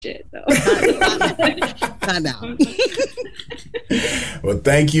shit though. Not now. Well,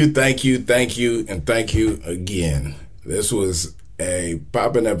 thank you, and thank you again. This was a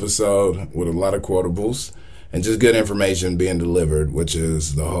poppin' episode with a lot of quotables and just good information being delivered, which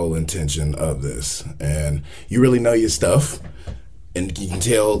is the whole intention of this. And you really know your stuff, and you can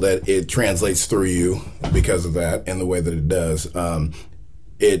tell that it translates through you because of that and the way that it does.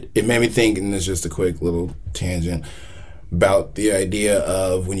 It made me think, and it's just a quick little tangent, about the idea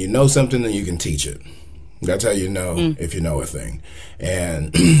of when you know something, then you can teach it. That's how you know if you know a thing.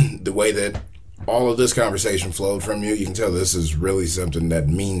 And the way that all of this conversation flowed from you, you can tell this is really something that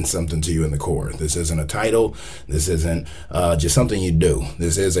means something to you in the core. This isn't a title. This isn't just something you do.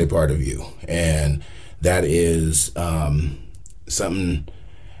 This is a part of you. And that is something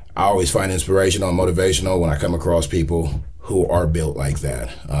I always find inspirational and motivational when I come across people who are built like that.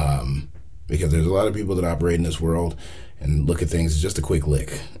 Because there's a lot of people that operate in this world and look at things as just a quick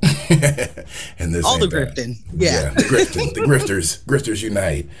lick. And this all the ain't that. grifting. Yeah. The grifting. The grifters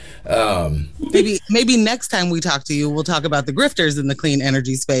unite. Maybe next time we talk to you, we'll talk about the grifters in the clean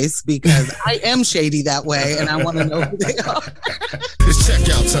energy space, because I am shady that way and I want to know who they are. It's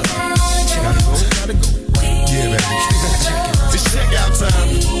checkout time. Gotta go. Yeah, baby. It's checkout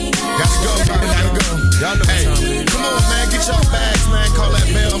time. Gotta go. Y'all know what time it is. Come on, man. Get your bags, man. Call that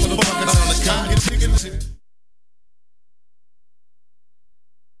bell. Motherfuckers on the car.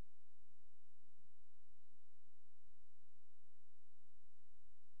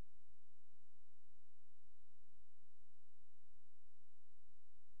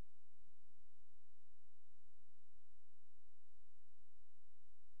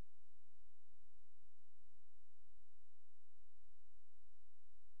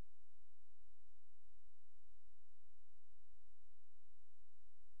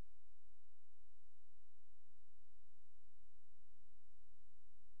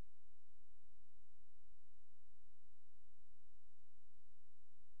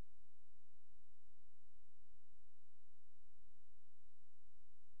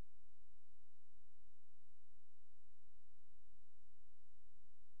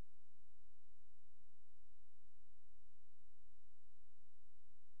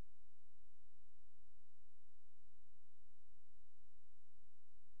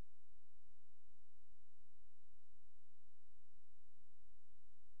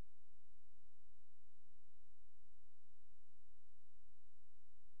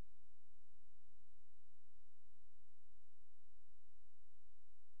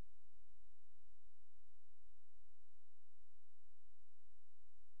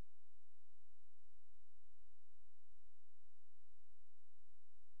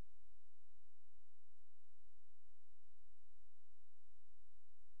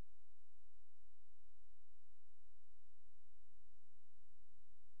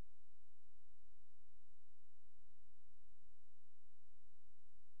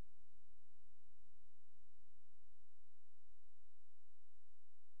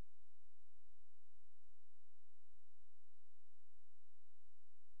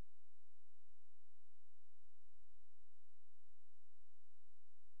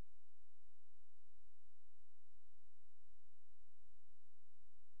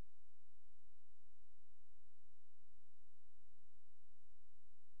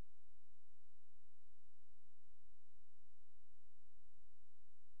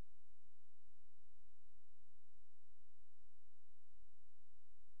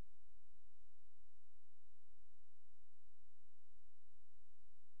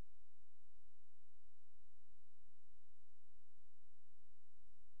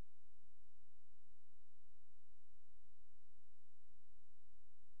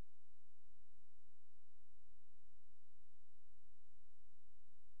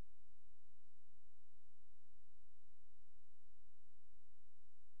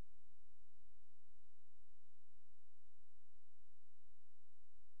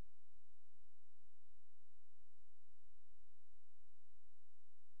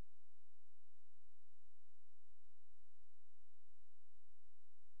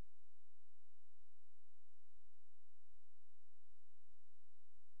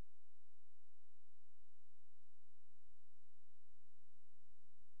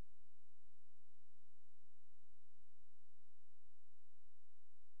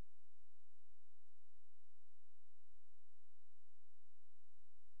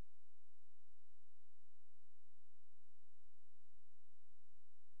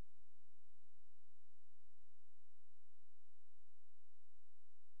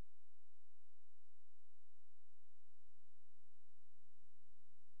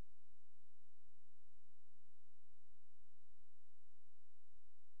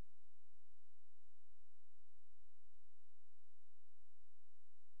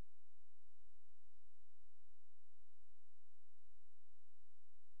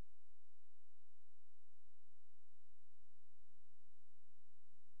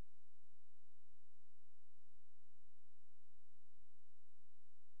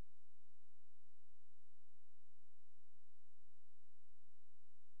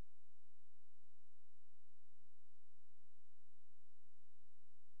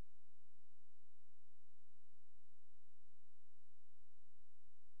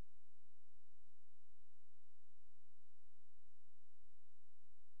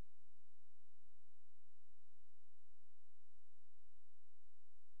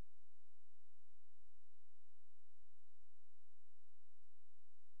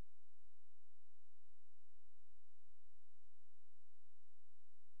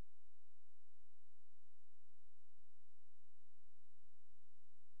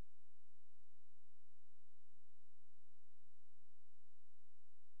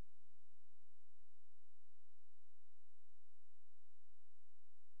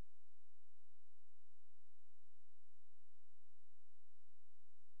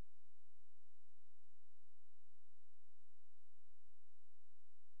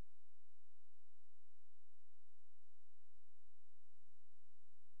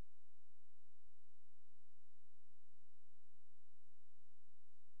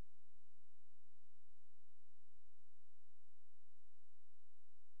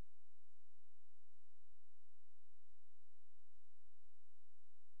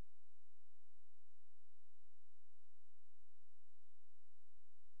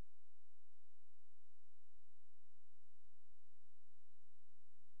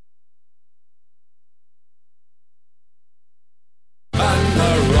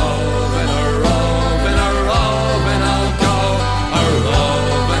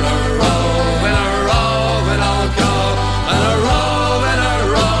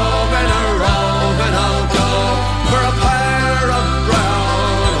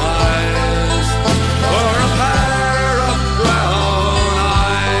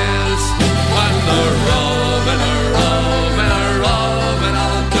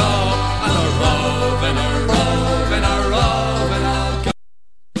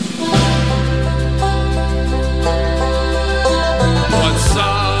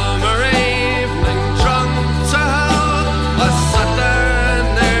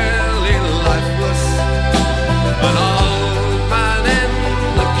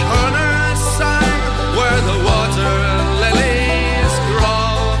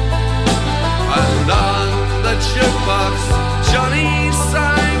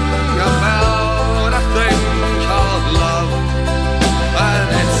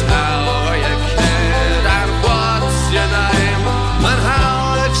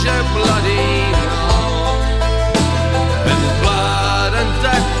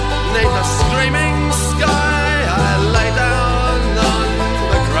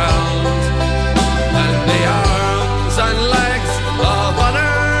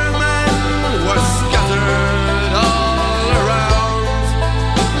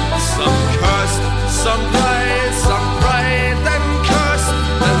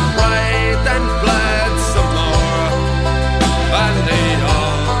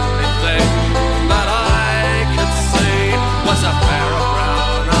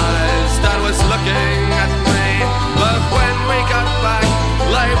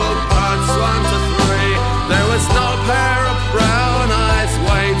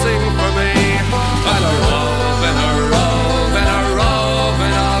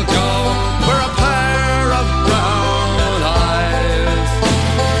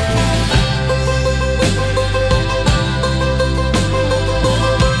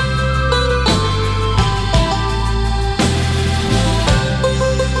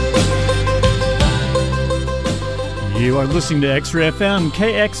 are listening to X-Ray FM,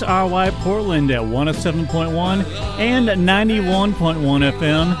 KXRY Portland at 107.1 and 91.1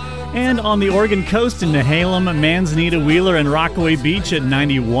 FM, and on the Oregon coast in Nehalem, Manzanita, Wheeler, and Rockaway Beach at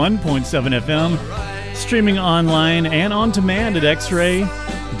 91.7 FM, streaming online and on demand at xray.fm.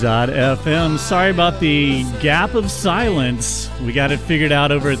 Sorry about the gap of silence. We got it figured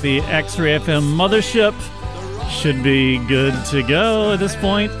out over at the X-Ray FM mothership. Should be good to go at this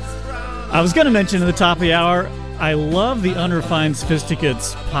point. I was going to mention at the top of the hour, I love the Unrefined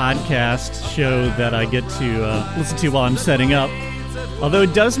Sophisticates podcast show that I get to listen to while I'm setting up. Although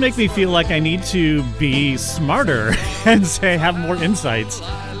it does make me feel like I need to be smarter and have more insights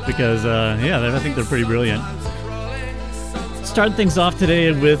because, I think they're pretty brilliant. Start things off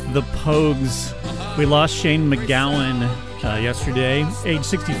today with the Pogues. We lost Shane McGowan yesterday, age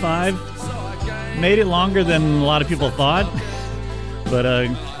 65. Made it longer than a lot of people thought, but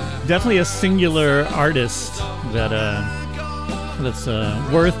definitely a singular artist that's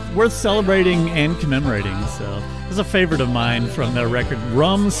worth celebrating and commemorating. So it's a favorite of mine from their record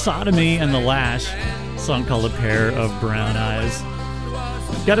Rum, Sodomy, and the Lash, a song called A Pair of Brown Eyes.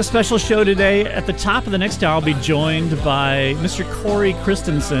 Got a special show today. At the top of the next hour, I'll be joined by Mr. Corey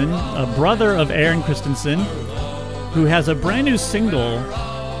Christensen, a brother of Aaron Christensen, who has a brand new single,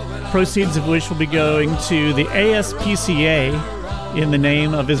 proceeds of which will be going to the ASPCA in the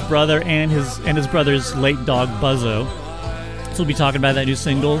name of his brother and his brother's late dog Buzzo. So we'll be talking about that new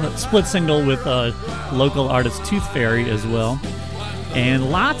single, a split single with local artist Tooth Fairy as well.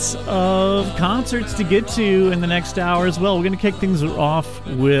 And lots of concerts to get to in the next hour as well. We're going to kick things off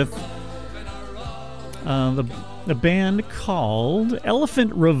with the band called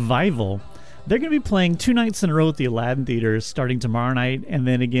Elephant Revival. They're going to be playing 2 nights in a row at the Aladdin Theater starting tomorrow night and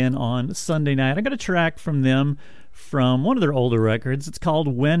then again on Sunday night. I got a track from them from one of their older records. It's called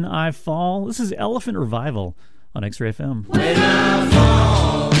When I Fall. This is Elephant Revival on X-Ray FM. When I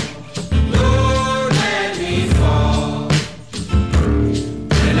fall, Lord, let me fall.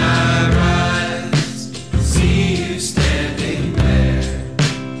 When I rise, see you standing there.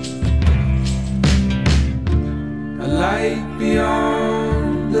 A light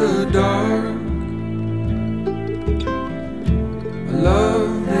beyond the dark, a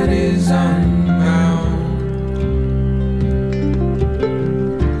love that is unbound,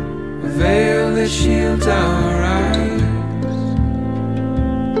 a veil that shields our eyes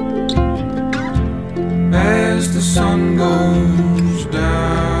as the sun goes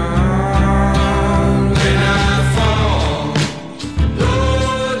down. When I fall,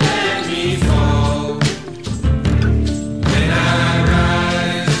 Lord, let me fall. When I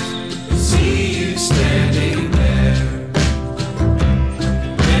rise, see you standing there.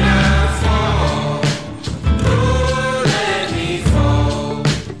 When I fall, Lord, let me fall.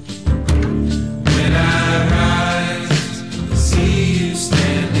 When I rise, see you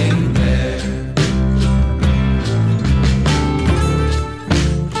standing there.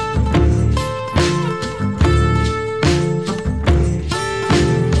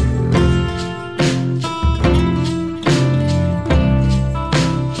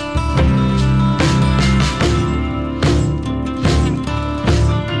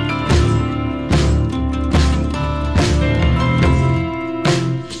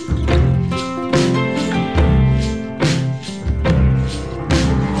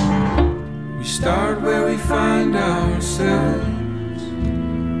 We start where we find ourselves,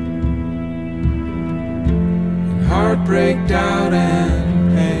 in heartbreak, doubt,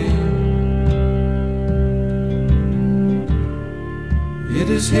 and pain. It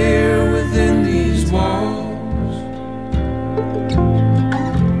is here within these walls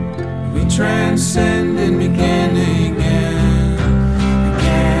we transcend and begin again.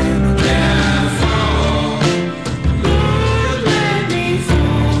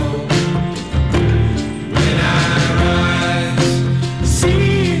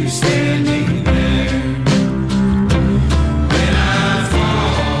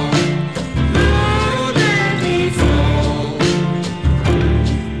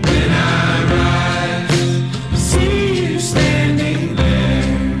 Standing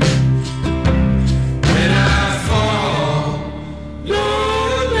there. When I fall,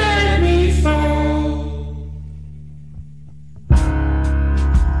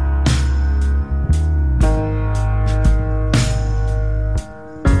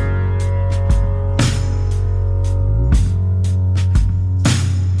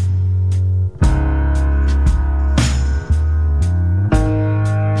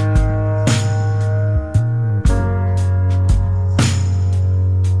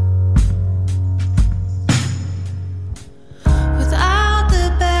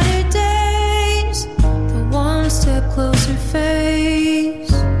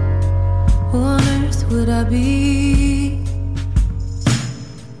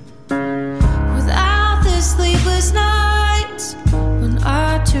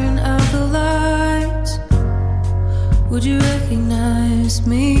 miss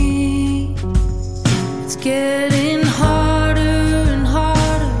me. It's getting harder and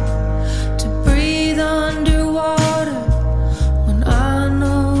harder to breathe underwater when I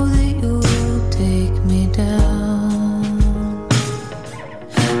know that you'll take me down.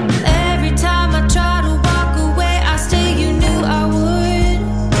 Every time I try to walk away, I stay, you knew I would.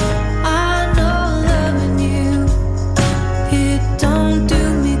 I know loving you, it don't do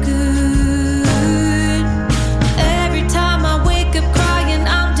me good. Every time I wake up crying,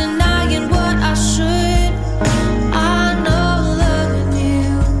 I'm denying what I should. I know loving you,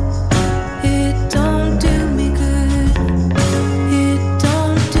 it don't do me good. It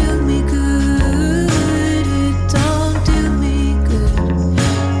don't do me good. It don't do me good.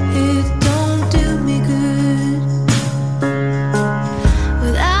 It don't do me good.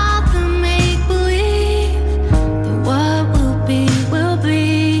 Without the make-believe, that what will be,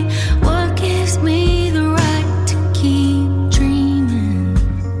 what gives me the right to keep dreaming.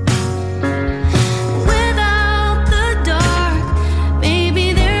 Without the dark,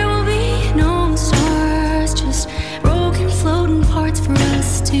 maybe there will be no stars, just broken floating parts for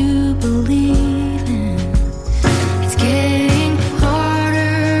us to believe in. It's getting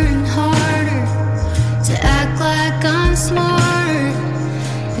harder and harder to act like I'm smart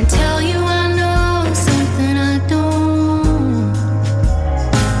and tell you I know something I don't.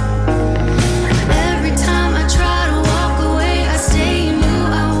 Every time I try to walk away, I say you knew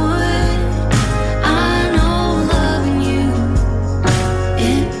I would. I know loving you,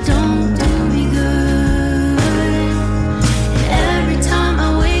 it don't do me good. And every time I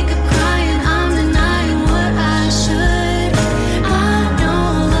wake up crying, I'm denying what I should. I know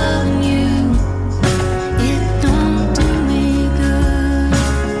loving you, it don't do me good.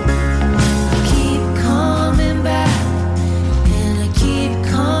 I keep coming back, and I keep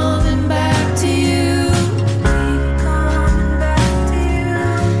coming back to you. Keep coming back to you.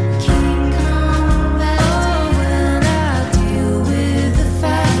 Keep coming back to you. When I deal with the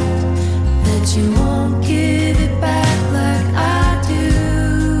fact that you won't give it back like I do.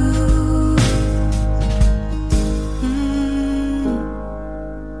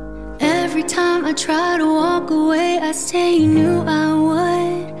 Every time I try to walk away, I say you knew I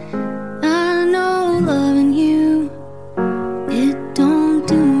would. I know loving you, it don't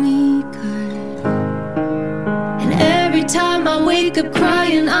do me good. And every time I wake up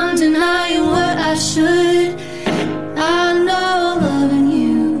crying, I'm denying what I should. I know loving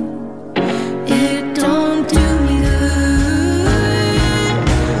you, it don't do me good.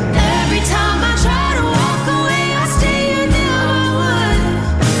 Every time I try to walk away, I say you knew I would.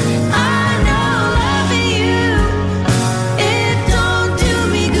 I know loving you, it don't do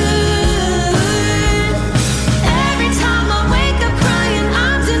me good. Every time I wake up crying,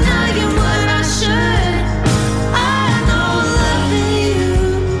 I'm denying what I should. I know loving you,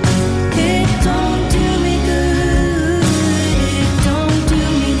 it don't do me good. It don't do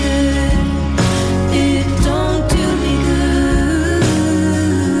me good. It don't do me good.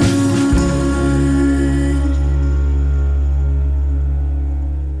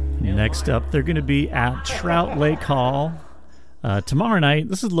 Next up, they're going to be at Trout Lake Hall tomorrow night.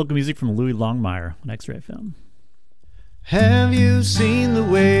 This is local music from Louis Longmire on X-Ray FM. Have you seen the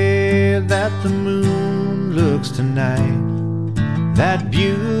way that the moon looks tonight? That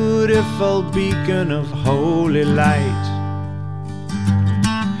beautiful beacon of holy light.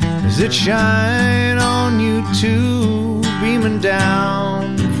 Does it shine on you too, beaming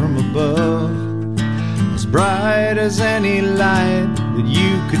down from above? As bright as any light that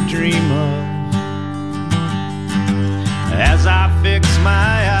you could dream of. As I fix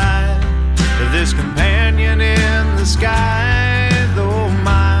my eye to this companion in the sky, though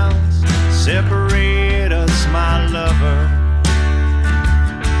miles separate us, my lover,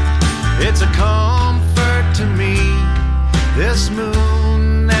 it's a comfort to me. This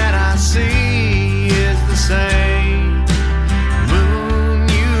moon that I see is the same moon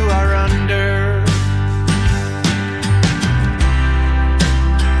you are under.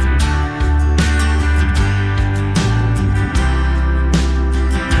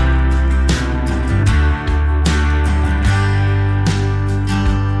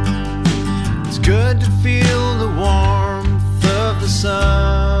 It's good to feel the warmth of the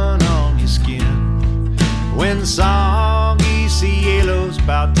sun on your skin when soggy cielo's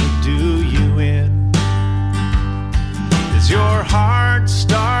about to do you in. Does your heart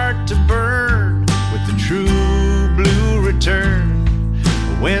start to burn with the true blue return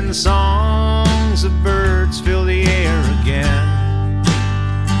when songs of birds fill the air again?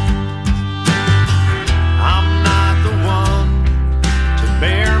 I'm not the one to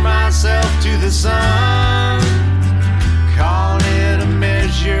bear myself to the sun, call it a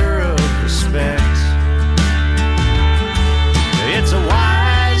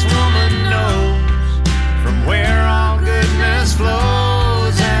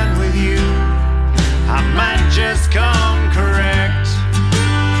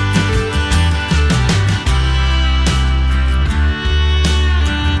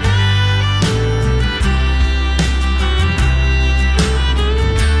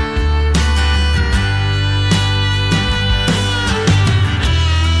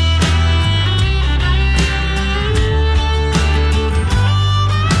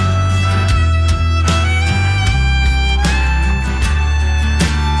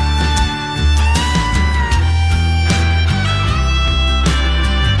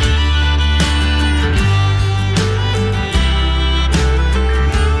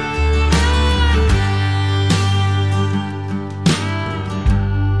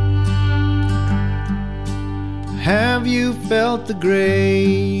felt the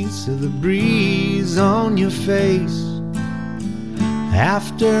grace of the breeze on your face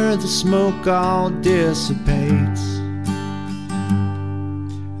after the smoke all dissipates.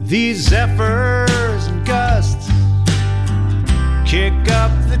 These zephyrs and gusts kick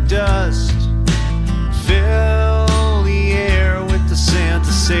up the dust, fill the air with the scent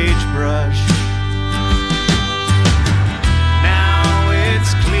of sagebrush. Now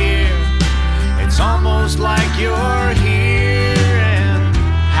it's clear, it's almost like you're here, and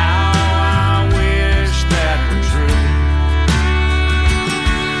how I wish that were true.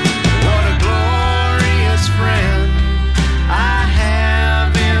 What a glorious friend I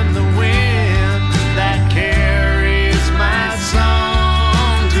have in the wind that carries my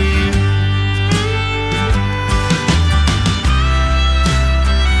song to you.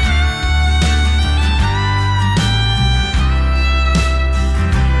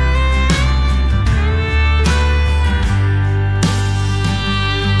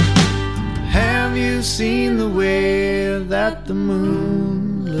 Have you seen the way that the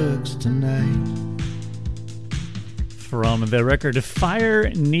moon looks tonight? From the record Fire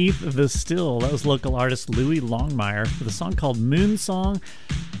 'Neath the Still, that was local artist Louis Longmire with a song called Moon Song.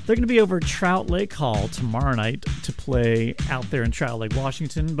 They're going to be over at Trout Lake Hall tomorrow night to play out there in Trout Lake,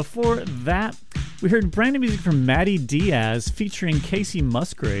 Washington. Before that, we heard brand new music from Maddie Diaz featuring Casey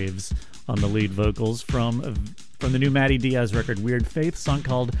Musgraves on the lead vocals from the new Maddie Diaz record Weird Faith, song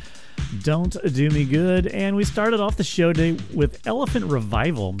called Don't Do Me Good. And we started off the show today with Elephant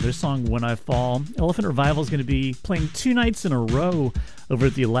Revival, their song When I Fall. Elephant Revival is going to be playing 2 nights in a row over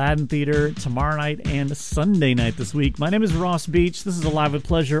at the Aladdin Theater tomorrow night and Sunday night this week. My name is Ross Beach. This is Alive with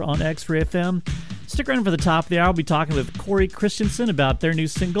Pleasure on X-Ray FM. Stick around for the top of the hour. I'll be talking with Corey Christensen about their new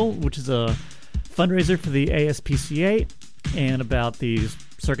single, which is a fundraiser for the ASPCA, and about the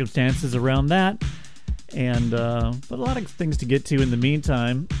circumstances around that. And but a lot of things to get to in the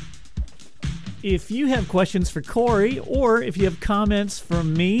meantime. If you have questions for Corey, or if you have comments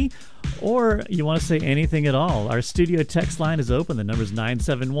from me, or you want to say anything at all, our studio text line is open. The number is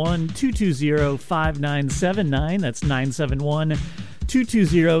 971-220-5979. That's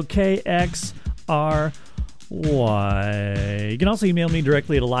 971-220-KXRY. You can also email me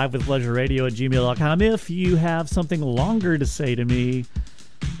directly at alivewithpleasureradio@gmail.com if you have something longer to say to me.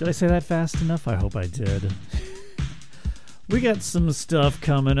 Did I say that fast enough? I hope I did. We got some stuff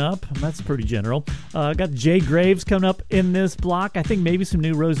coming up. That's pretty general. Got Jay Graves coming up in this block. I think maybe some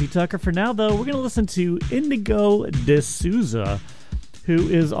new Rosie Tucker. For now, though, we're going to listen to Indigo D'Souza, who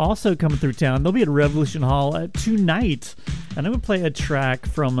is also coming through town. They'll be at Revolution Hall tonight. And I'm going to play a track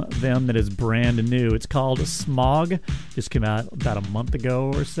from them that is brand new. It's called Smog. Just came out about a month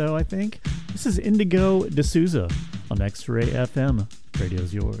ago or so, I think. This is Indigo D'Souza on X-Ray FM.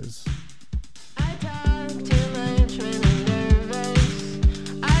 Radio's yours. I talk too much when I'm nervous.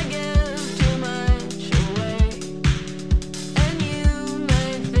 I give too much away. And you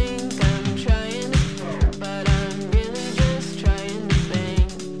might think I'm trying to, but I'm really just trying to bang.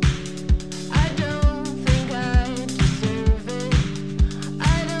 I don't think I deserve it.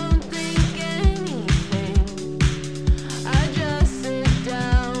 I don't think anything. I just sit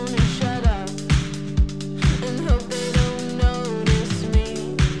down and shut up and hope they don't notice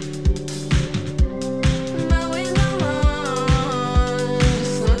me.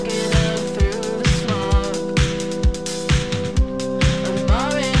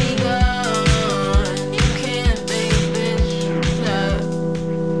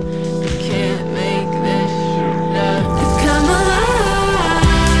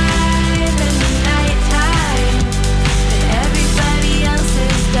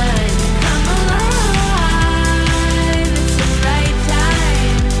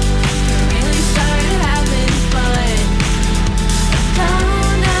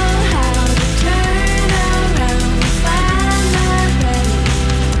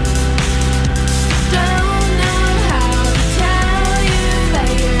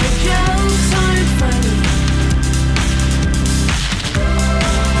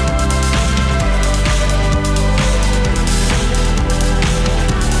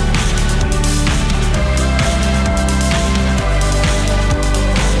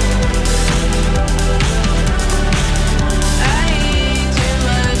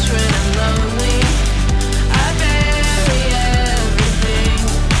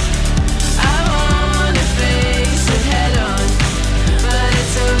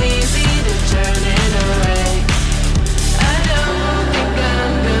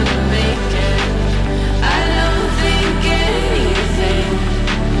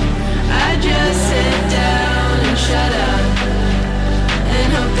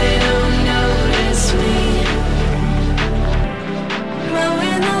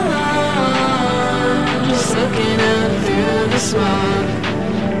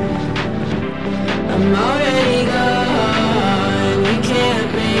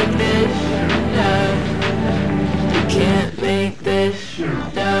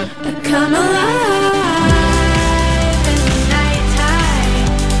 come alive in the nighttime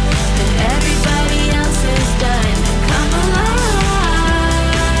when everybody else is done. Come alive,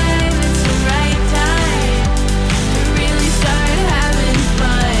 it's the right time to really start having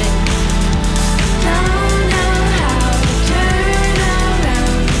fun. Don't know how to turn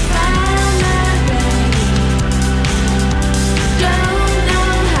around, find that ready. Don't know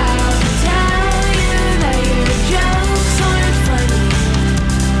how to tell you that your jokes aren't funny.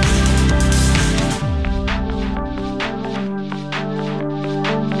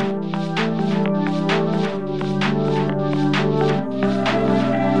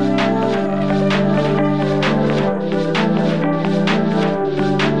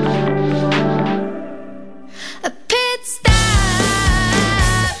 A pit stop,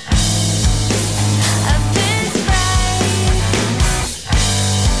 a piss break,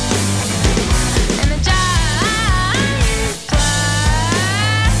 and a giant plastic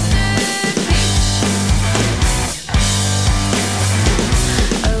beach.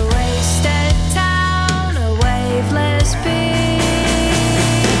 A wasted town, a waveless beach.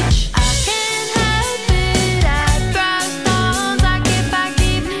 I can't help it, I throw stones, I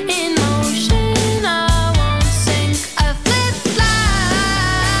keep in motion. I won't sink. A flip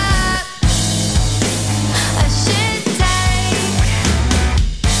flop, a shit take.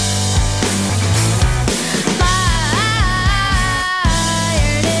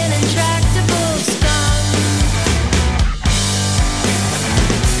 Fired in intractable scum.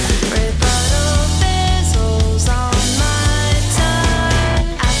 Rebuttal fizzles on my tongue.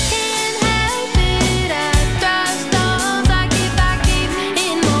 I can't help it, I throw stones, I keep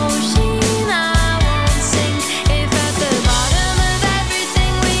in motion. I won't sink. If at the bottom of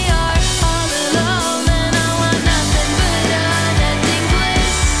everything we are all alone, then I want nothing but unending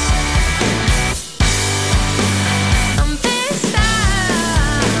bliss. I'm pissed off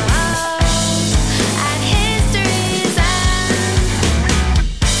at history's end.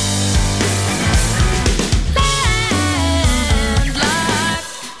 Landlocked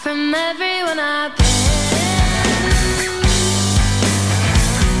from everyone I've been.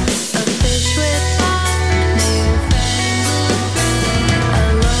 A fish with arms, newfangled breed, a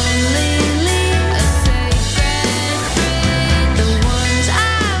lonely lead, a sacred breed. The ones I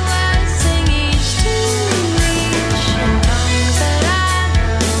was sing each to each, in tongues that I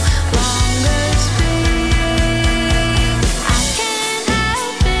no longer speak. I can't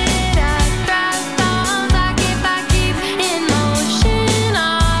help it, I throw stones, I keep in motion. I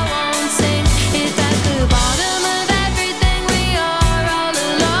won't sink. If at the bottom of everything we are all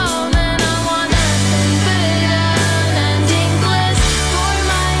alone, then I want nothing but unending bliss. For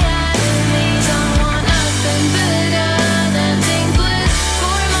my enemies, I want nothing but unending bliss.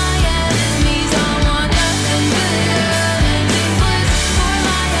 For my enemies, I want nothing but unending bliss. For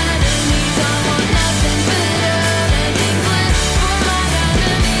my enemies, I want nothing but unending bliss. For my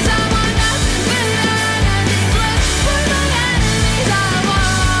enemies, I want nothing but unending bliss. For my enemies, I want.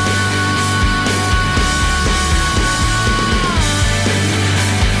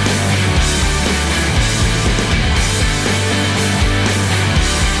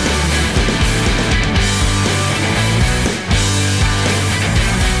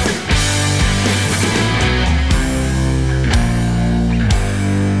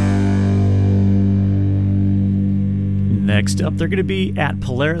 Next up, they're going to be at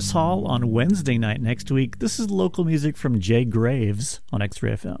Polaris Hall on Wednesday night next week. This is local music from Jay Graves on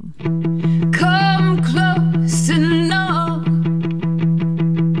X-Ray FM. Come close enough.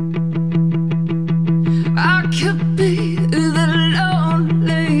 I could be the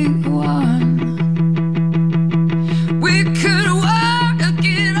lonely one. We could work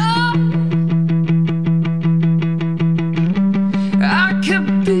it out. I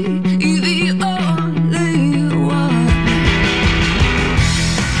could be the only one.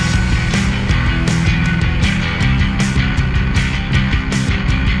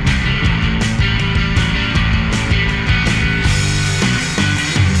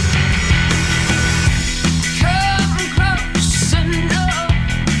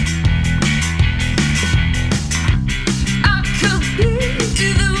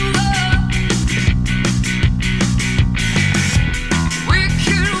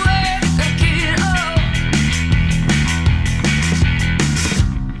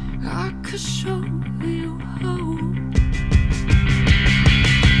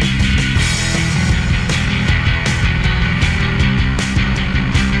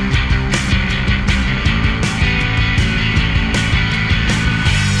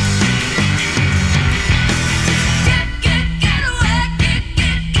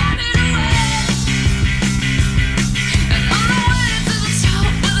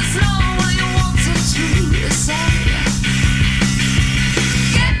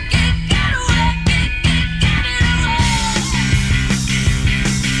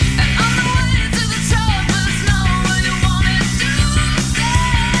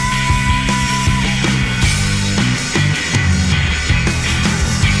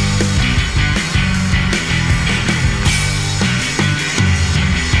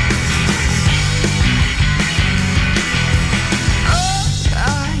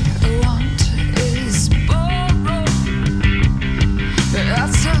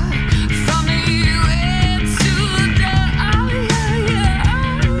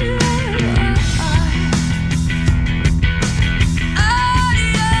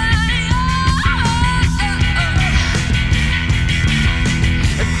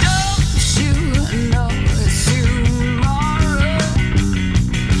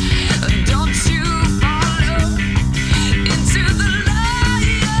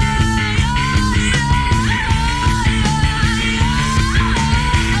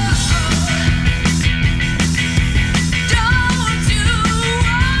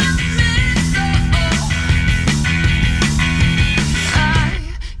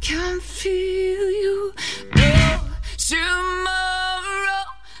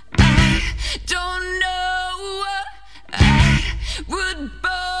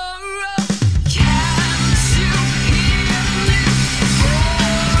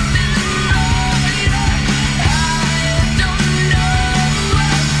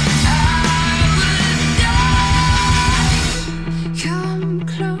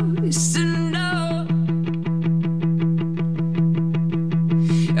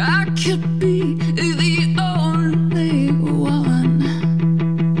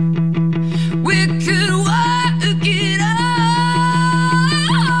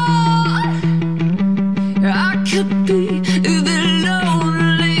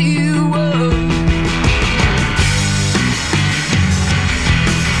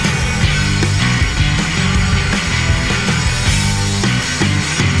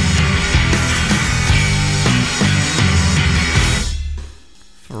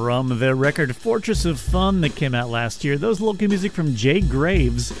 their record Fortress of Fun that came out last year. Those local music from Jay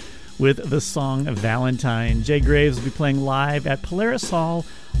Graves with the song Valentine. Jay Graves will be playing live at Polaris Hall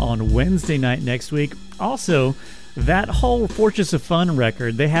on Wednesday night next week. Also, that whole Fortress of Fun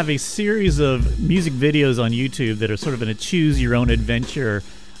record, they have a series of music videos on YouTube that are sort of in a choose-your-own-adventure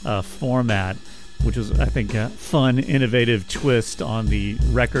format, which was, I think, a fun, innovative twist on the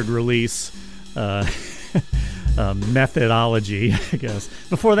record release methodology, I guess.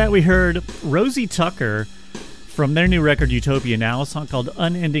 Before that, we heard Rosie Tucker from their new record Utopia Now, a song called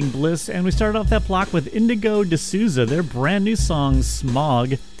Unending Bliss, and we started off that block with Indigo D'Souza, their brand new song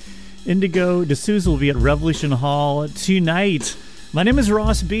Smog. Indigo D'Souza will be at Revolution Hall tonight. My name is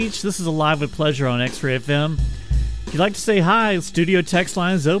Ross Beach. This is Alive with Pleasure on X-Ray FM. If you'd like to say hi, studio text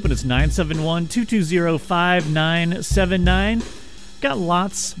line is open. It's 971-220-5979. Got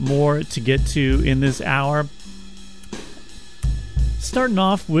lots more to get to in this hour. Starting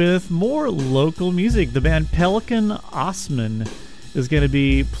off with more local music. The band Pelican Osman is going to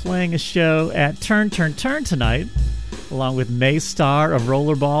be playing a show at Turn tonight, along with May Starr of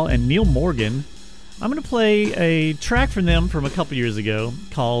Rollerball and Neil Morgan. I'm going to play a track from them from a couple years ago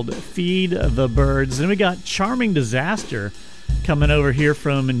called Feed the Birds. And we got Charming Disaster coming over here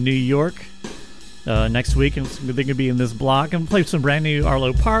from New York next week. And they're going to be in this block. I'm going to play some brand new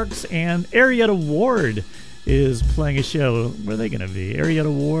Arlo Parks. And Arietta Ward is playing a show. Where are they going to be?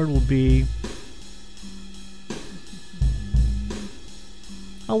 Arietta Ward will be...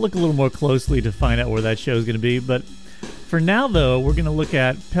 I'll look a little more closely to find out where that show is going to be. But for now, though, we're going to look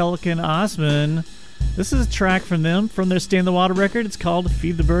at Pelican Osman. This is a track from them, from their Stay in the Water record. It's called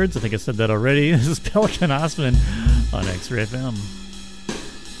Feed the Birds. I think I said that already. This is Pelican Osman on X-Ray FM.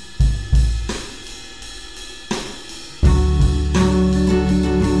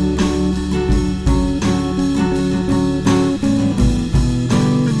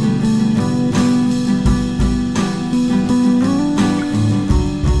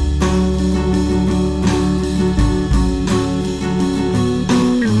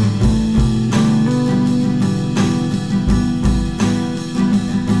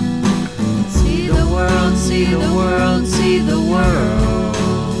 See the world.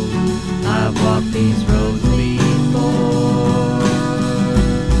 I've walked these roads before.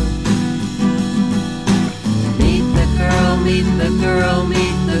 Meet the girl, meet the girl,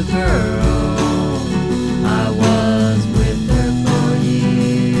 meet the girl. I was with her for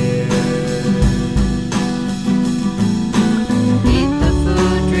years. Eat the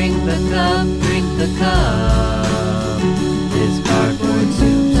food, drink the cup, drink the cup. This cardboard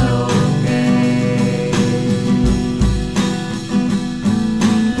soup's okay.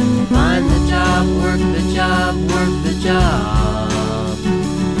 Work the job, work the job.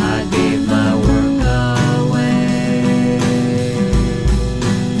 I gave my work away.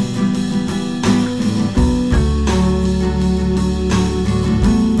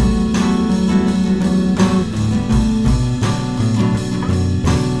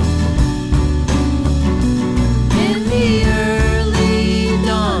 In the early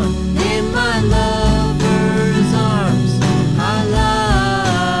dawn, in my lover's arms, I love.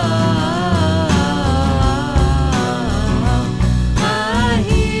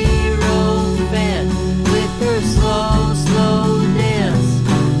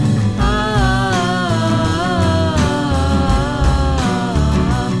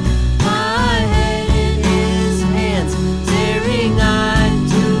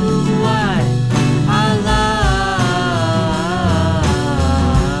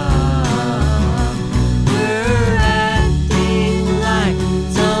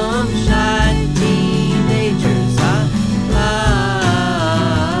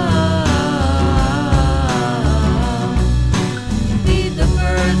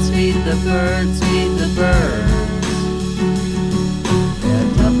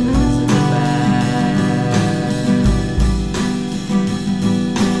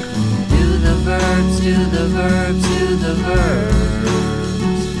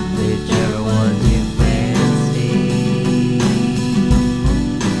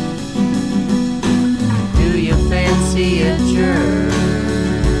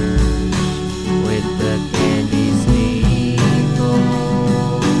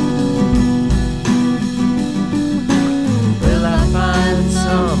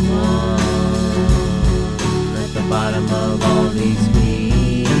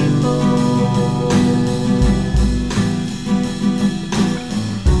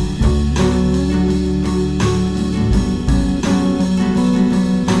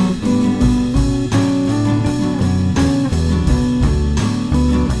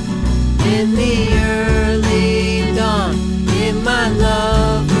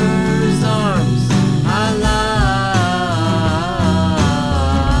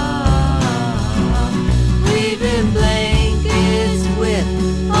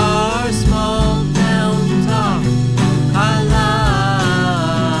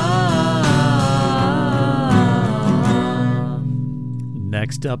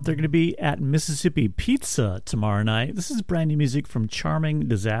 Next up, they're going to be at Mississippi Pizza tomorrow night. This is brand new music from Charming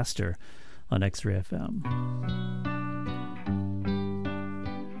Disaster on X-Ray FM.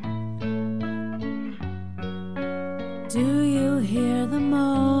 Do you hear the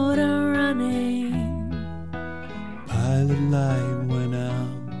motor running? Pilot light went out.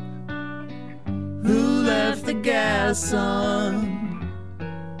 Who left the gas on?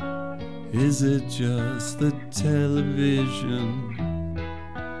 Is it just the television?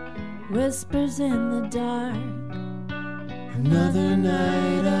 Whispers in the dark. Another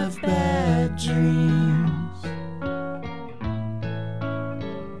night of bad dreams.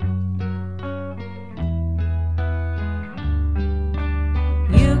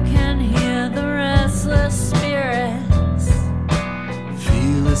 You can hear the restless spirits.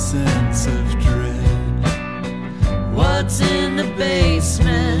 Feel a sense of dread. What's in the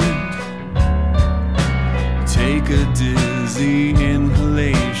basement? Take a dizzy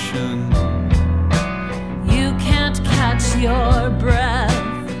inhalation. You can't catch your breath.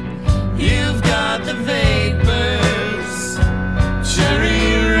 You've got the vapors.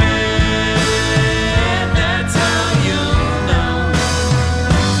 Cherry red, that's how you know.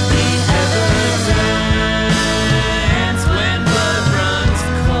 The evidence when blood runs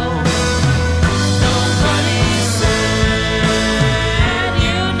cold. Nobody said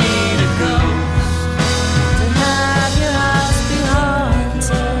you need a ghost. To have your house be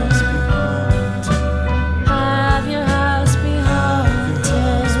haunted. Have your house be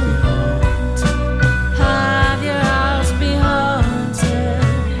haunted. Have your house be haunted.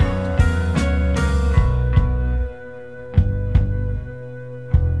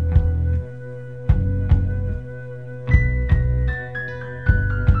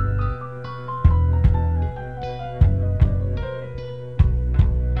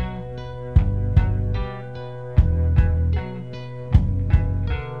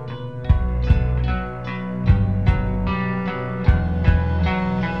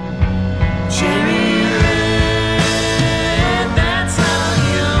 Cherry red, that's how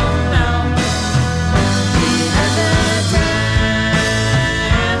you know. The evidence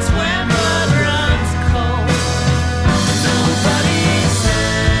when blood runs cold. Nobody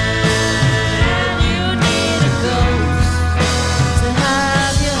said you need a ghost. To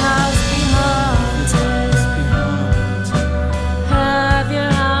have your house be haunted. Have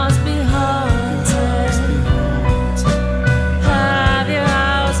your house be haunted. Have your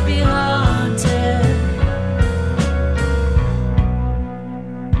house be haunted.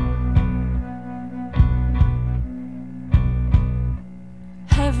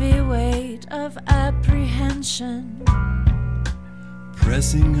 Heavy weight of apprehension.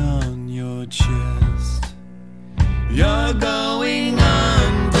 Pressing on your chest. You're going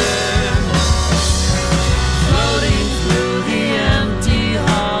under. Floating through the empty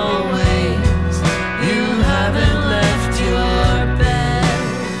hallways. You haven't left your bed.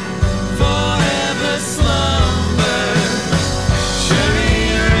 Forever slumber. Cherry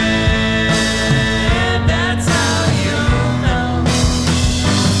red, that's how you know.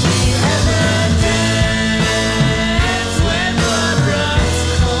 The evidence when blood runs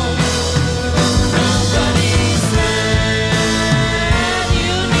cold. Nobody said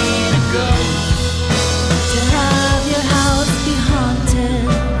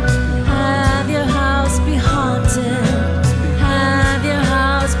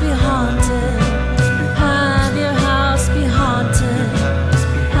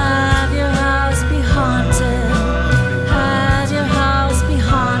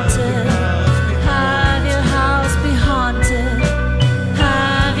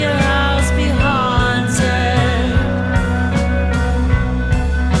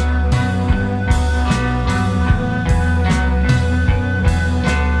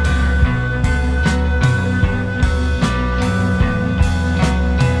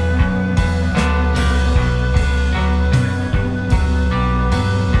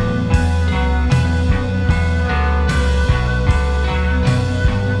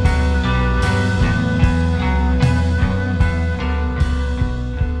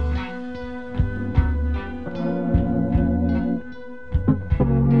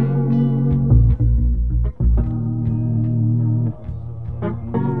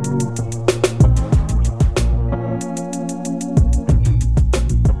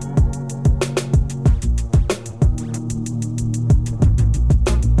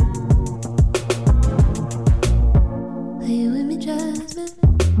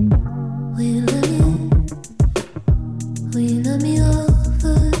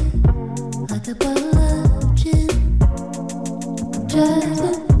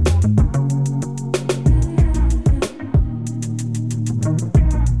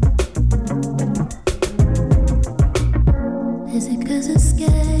Is it 'cause it's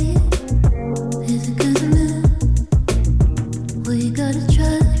scary? Is it 'cause I'm new? Well, you gotta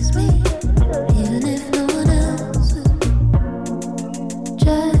trust me, even if no one else will.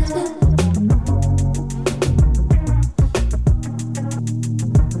 Trust me.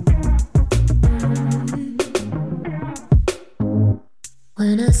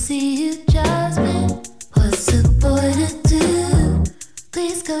 When I see you, Jasmine, what's the boy to do?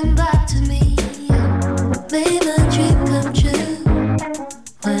 Please come back to me. Made my dream come true.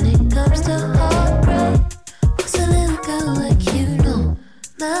 When it comes to heartbreak, what's a little girl like you know?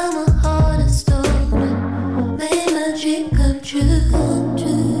 Now my heart is stolen. Made my dream come true.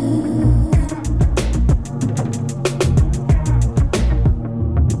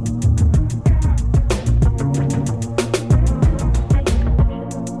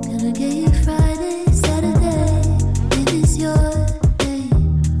 Gonna get you Friday, Saturday. It is your day.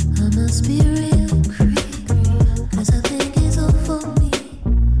 I must be real creepy, 'cause I think it's all for me.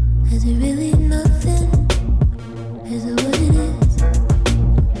 Is it really nothing? Is it what it is?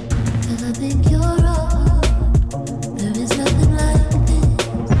 'Cause I think you're wrong. There is nothing like this.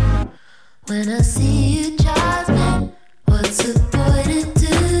 When I see you, Jasmine, what's a boy to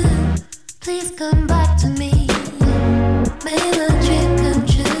do? Please come back to me. Make my dream come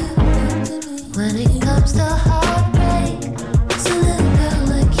true. When it comes to heartbreak, what's a little girl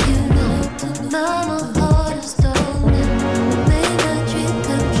like you know? Now my heart is stolen. Make my dream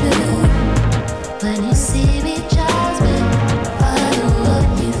come true. When you see me, Jasmine, I know what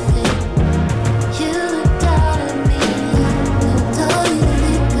you think. You look down at me, don't you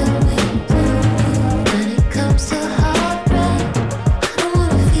think of me? When it comes to heartbreak, I don't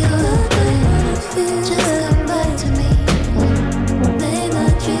wanna feel that way. Just come back to me. Make my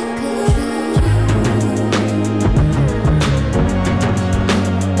dream come true.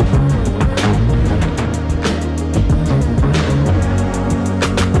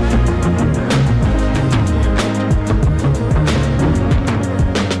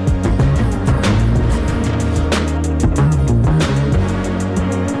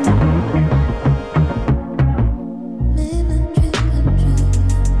 Make my dream come true.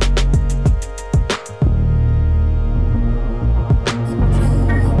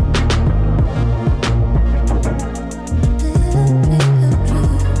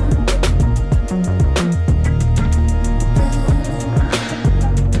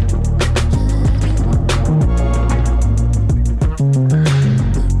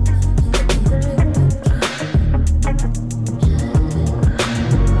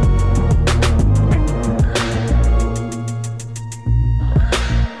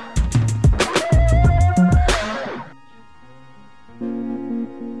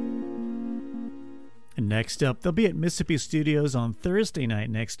 And next up, they'll be at Mississippi Studios on Thursday night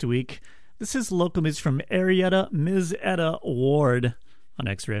next week. This is local music from Arietta Ms. Etta Ward on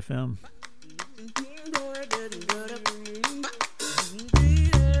X-Ray FM.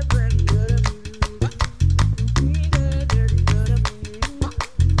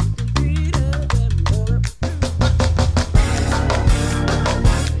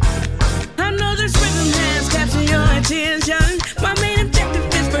 I know this rhythm has captured your attention. My main objective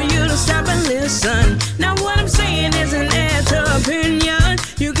is for you to stop and listen. Now what I'm saying isn't answer opinion.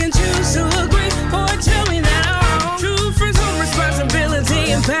 You can choose to agree or tell me that I'm wrong. True friends hold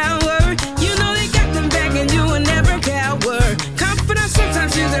responsibility and power.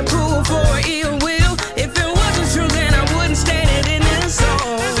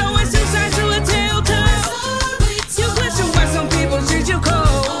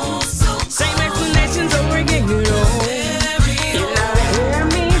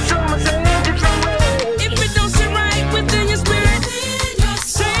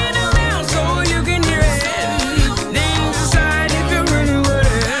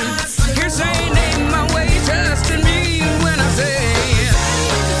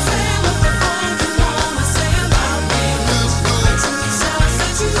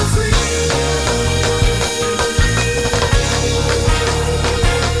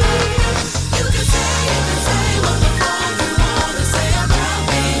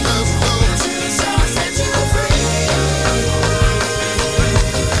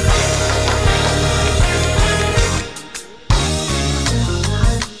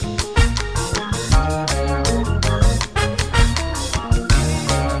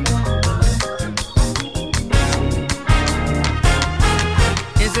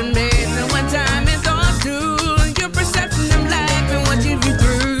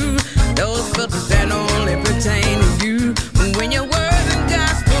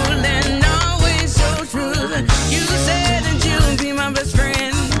 best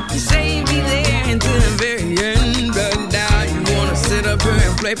friend. You say be there until the very end. But now you wanna sit up here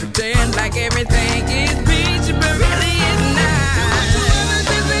and play pretend like everything is peachy, but really it's not.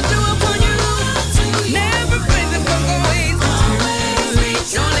 Things they do upon you, never place them for always.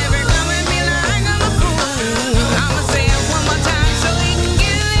 Don't ever come and be like I'm a fool. I'ma say it one more time so you can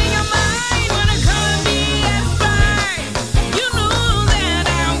get it in your mind. Wanna come and be at fight. You know that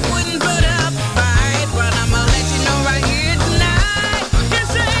I wouldn't put up a fight, but I'ma let you know right here tonight. You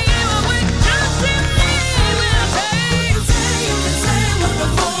say you would trust in me. We'll say, you can say what the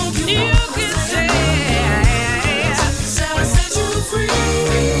fuck you can say. Shall I set you free?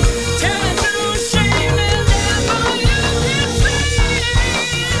 Tell me no shame, there's never you can say.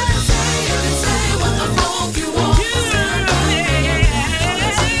 You can say what the fuck you want to say.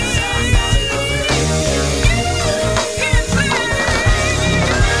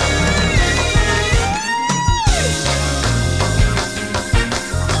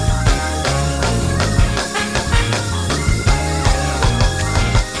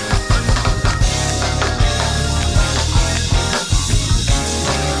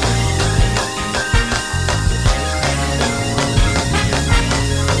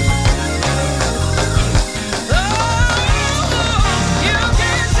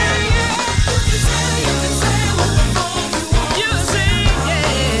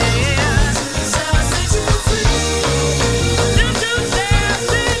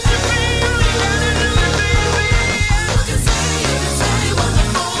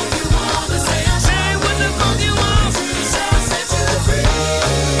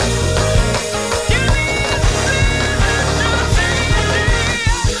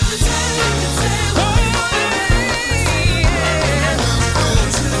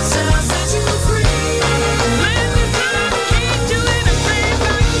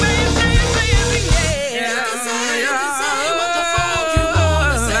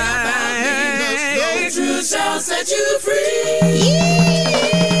 Set you free.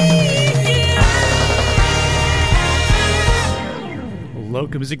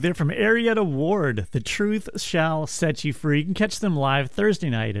 Local music there from Arietta Ward. The Truth Shall Set You Free. You can catch them live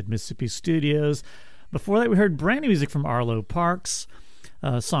Thursday night at Mississippi Studios. Before that, we heard brand new music from Arlo Parks,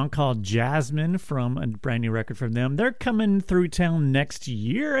 a song called Jasmine from a brand new record from them. They're coming through town next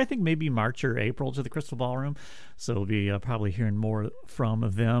year, I think maybe March or April, to the Crystal Ballroom. So we'll be probably hearing more from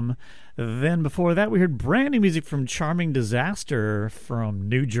them. Then before that, we heard brand new music from Charming Disaster from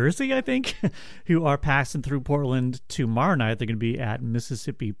New Jersey, I think, who are passing through Portland tomorrow night. They're going to be at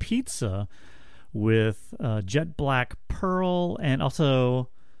Mississippi Pizza with Jet Black Pearl and also...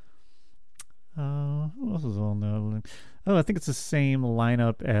 who else is on there? Oh, I think it's the same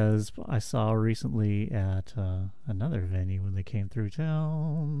lineup as I saw recently at another venue when they came through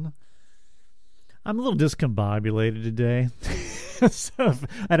town. I'm a little discombobulated today.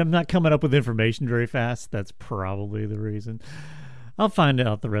 And I'm not coming up with information very fast. That's probably the reason. I'll find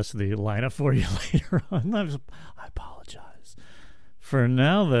out the rest of the lineup for you later on. I apologize. For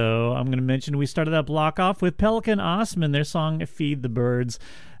now, though, I'm going to mention we started that block off with Pelican Osman, their song Feed the Birds.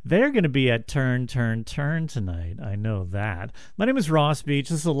 They're going to be at Turn, Turn, Turn tonight. I know that. My name is Ross Beach.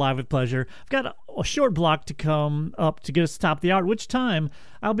 This is a Live with Pleasure. I've got a short block to come up to get us to top of the hour, at which time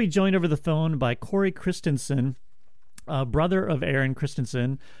I'll be joined over the phone by Corey Christensen, brother of Aaron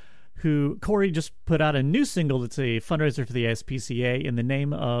Christensen, who Corey just put out a new single that's a fundraiser for the SPCA in the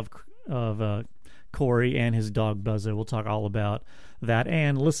name of Corey and his dog Buzzo. We'll talk all about that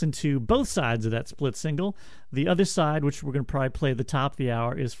and listen to both sides of that split single. The other side, which we're going to probably play at the top of the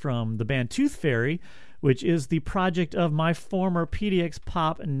hour, is from the band Tooth Fairy, which is the project of my former PDX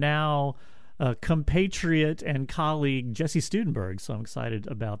Pop now compatriot and colleague Jesse Studenberg. So I'm excited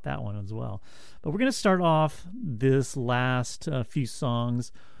about that one as well. But we're going to start off this last few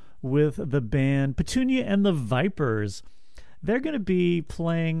songs with the band Petunia and the Vipers. They're going to be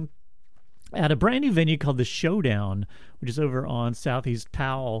playing at a brand new venue called The Showdown, which is over on Southeast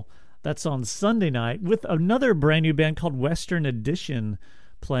Powell. That's on Sunday night, with another brand new band called Western Edition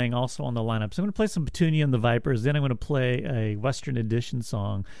playing also on the lineup. So I'm going to play some Petunia and the Vipers, then I'm going to play a Western Edition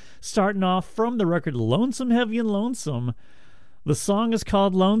song. Starting off from the record Lonesome, Heavy and Lonesome. The song is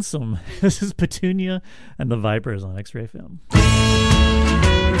called Lonesome. This is Petunia and the Vipers on X-Ray FM.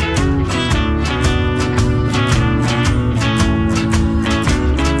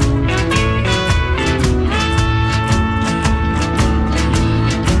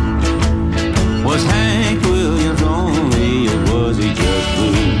 Was Hank Williams lonely, or was he just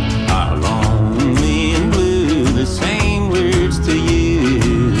blue? How lonely and blue, the same words to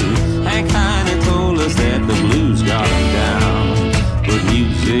you. Hank kinda told us that the blues got him down, but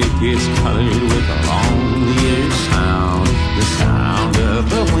music is colored with a lonelier sound.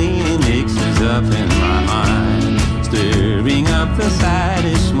 the wind mixes up in my mind, stirring up the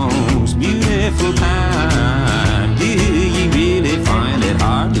saddest, most beautiful time. Do you really find it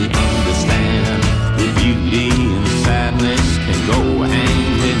hard to understand that beauty and sadness can go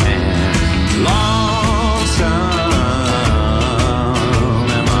hand in hand? Lonesome,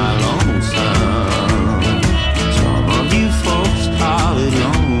 am I lonesome? Some of you folks call it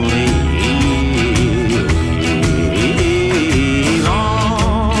lonely.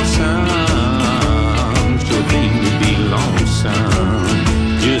 Lonesome, still think to be lonesome.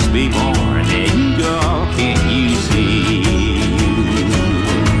 Just be born, there you go, can't you see?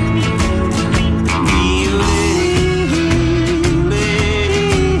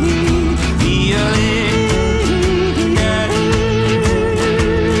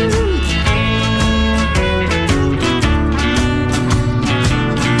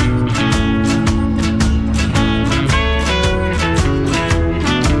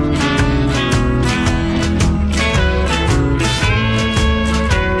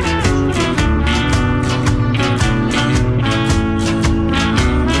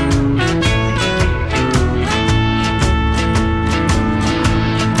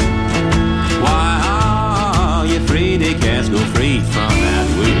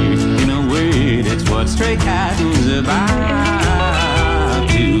 Stray cat's about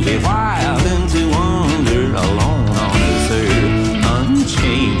to be wild and to wander alone on this earth,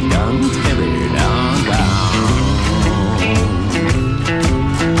 unchained, untethered, unbound.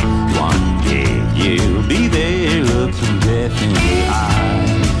 One day you'll be there looking death in the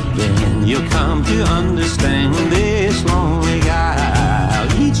eye, then you'll come to understand this lonely guy.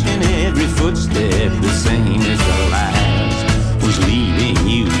 Each and every footstep the same as the last was leaving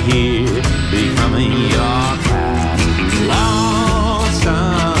you here, becoming your past. Lonesome,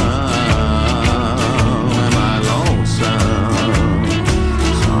 am I lonesome?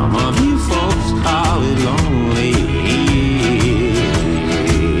 Some of you folks call it lonely.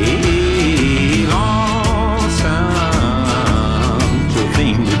 Lonesome, to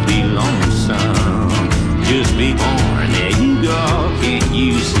think to be lonesome. Just be born, there you go, can't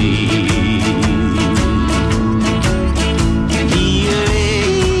you see?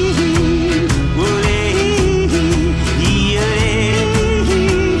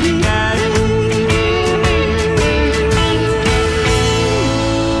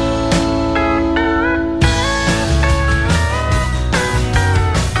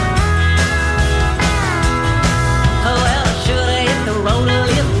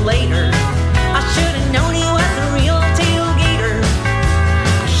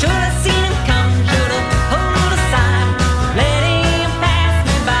 Seen him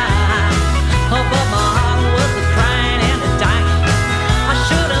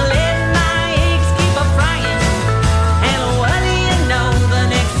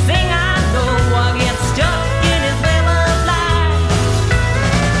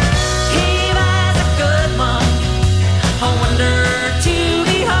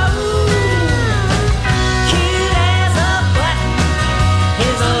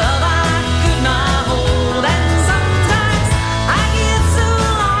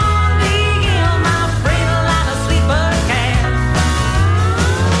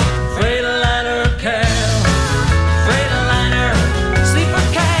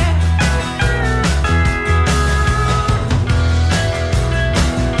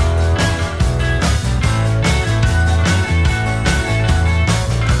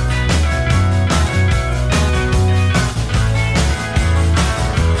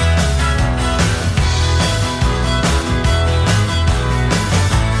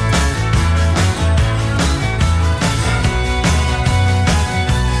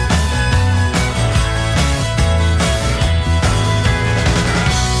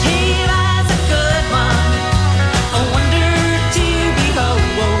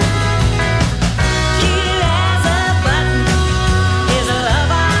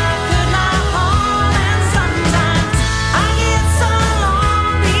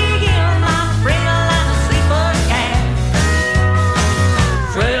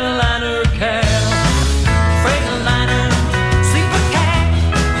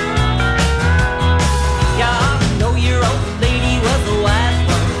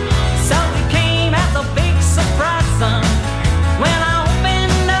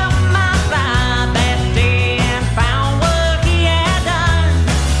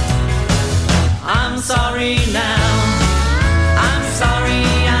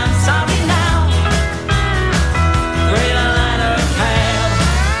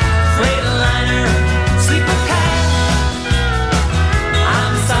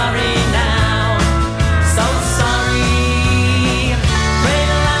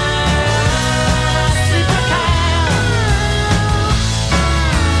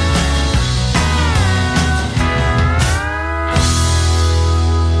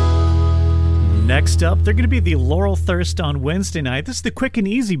Next up, they're going to be the Laurel Thirst on Wednesday night. This is the Quick and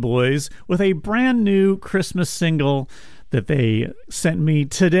Easy Boys with a brand new Christmas single that they sent me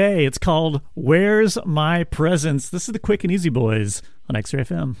today. It's called Where's My Presents? This is the Quick and Easy Boys on X-Ray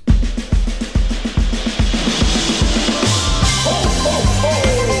FM.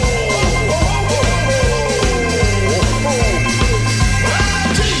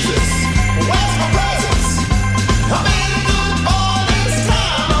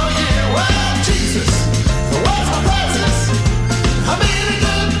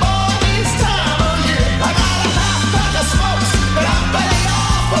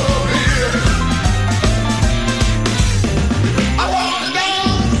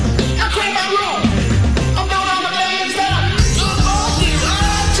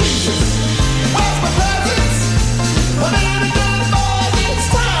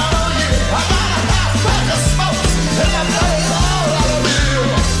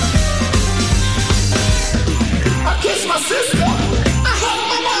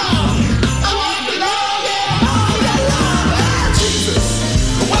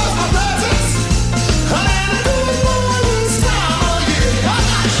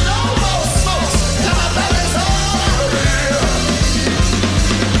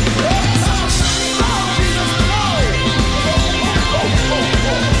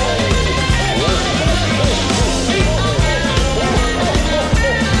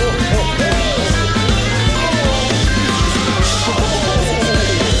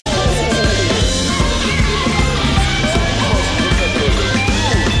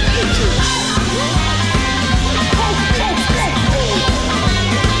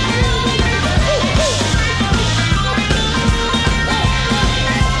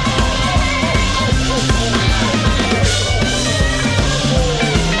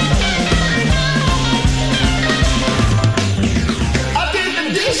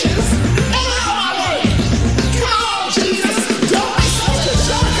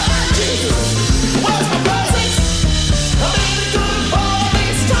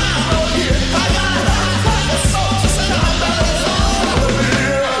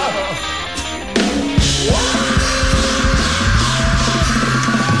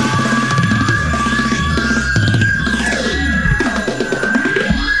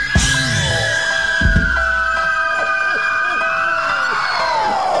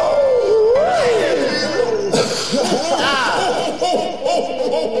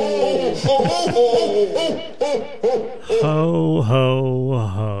 Ho, ho,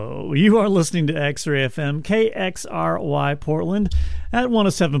 ho. You are listening to X-Ray FM, KXRY Portland at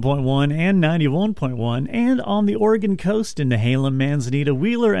 107.1 and 91.1, and on the Oregon coast in Nehalem, Manzanita,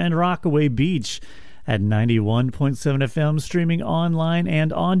 Wheeler, and Rockaway Beach at 91.7 FM, streaming online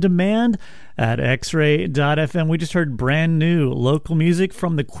and on demand at xray.fm. We just heard brand new local music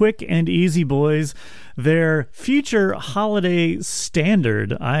from the Quick and Easy Boys, their future holiday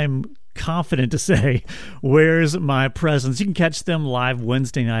standard. I'm confident to say, Where's My Presents? You can catch them live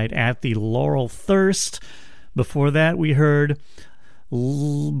Wednesday night at the Laurel Thirst. Before that, we heard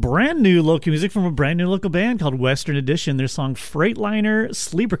brand new local music from a brand new local band called Western Edition. Their song Freightliner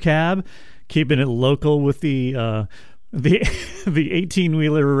Sleeper Cab, keeping it local with the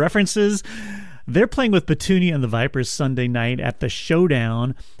 18-wheeler references. They're playing with Petunia and the Vipers Sunday night at the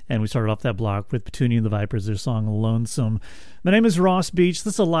Showdown, and we started off that block with Petunia and the Vipers, their song Lonesome. My name is Ross Beach.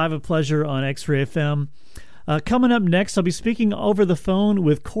 This is Alive of Pleasure on X-Ray FM. Coming up next, I'll be speaking over the phone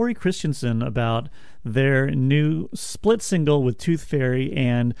with Corey Christensen about their new split single with Tooth Fairy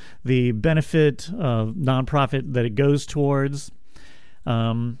and the benefit nonprofit that it goes towards,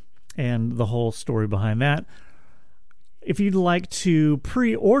 and the whole story behind that. If you'd like to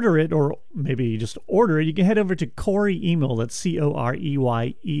pre-order it, or maybe just order it, you can head over to Corey Email, that's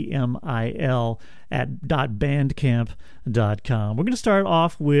COREYEMIL @bandcamp.com. We're going to start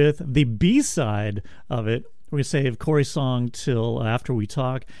off with the B-side of it. We're going to save Corey's song till after we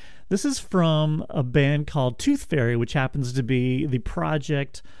talk. This is from a band called Tooth Fairy, which happens to be the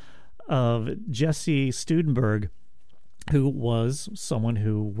project of Jesse Studenberg, who was someone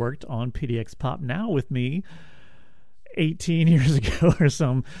who worked on PDX Pop Now with me 18 years ago, or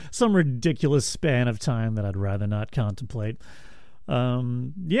some ridiculous span of time that I'd rather not contemplate. So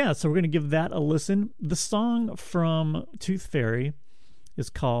we're going to give that a listen. The song from Tooth Fairy is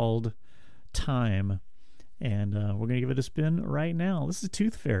called Time, and we're going to give it a spin right now. This is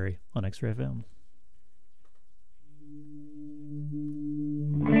Tooth Fairy on X-Ray FM.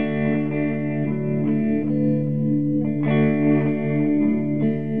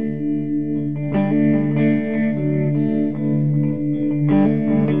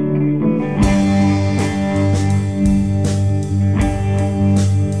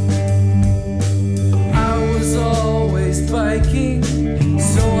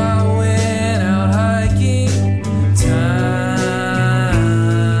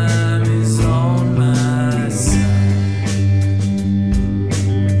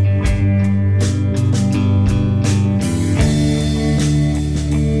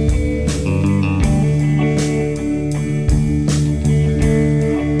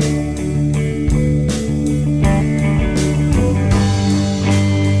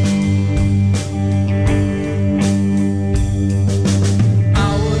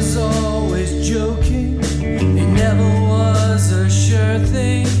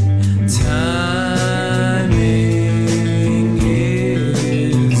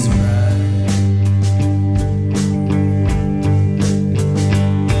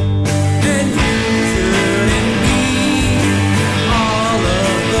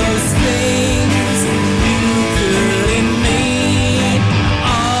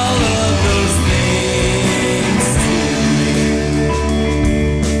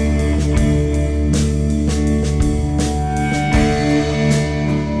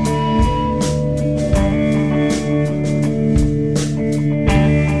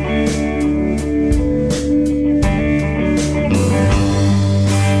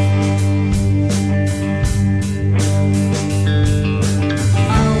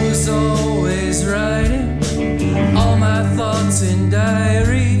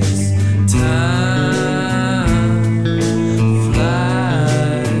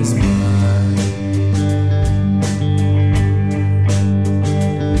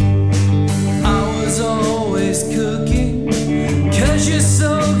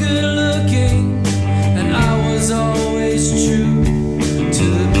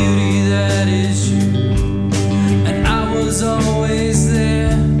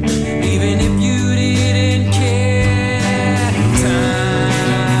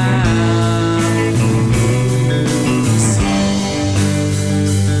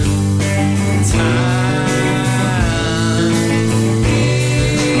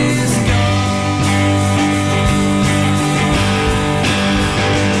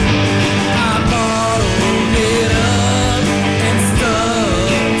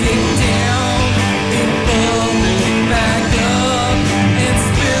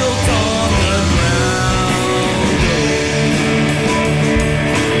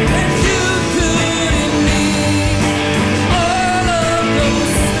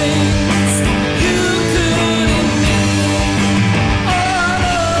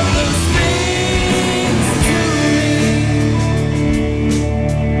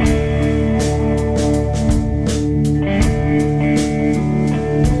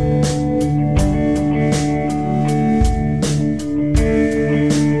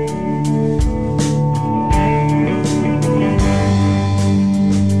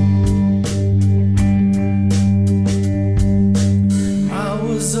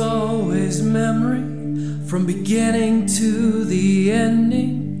 was always memory from beginning to the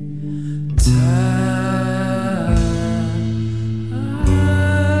ending.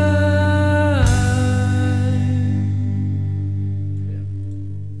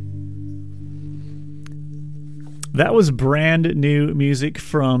 That was brand new music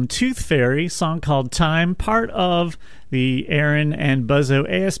from Tooth Fairy, song called Time, part of the Aaron and Buzzo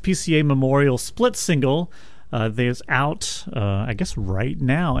ASPCA Memorial split single. That's out, I guess, right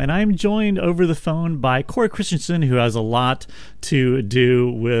now. And I'm joined over the phone by Corey Christensen, who has a lot to do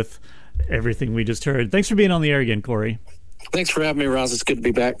with everything we just heard. Thanks for being on the air again, Corey. Thanks for having me, Roz. It's good to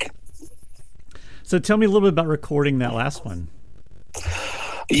be back. So tell me a little bit about recording that last one.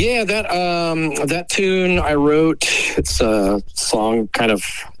 Yeah, that tune I wrote, it's a song kind of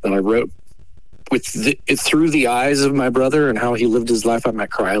that I wrote with through the eyes of my brother and how he lived his life. I might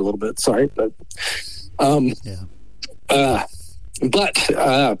cry a little bit, sorry, but I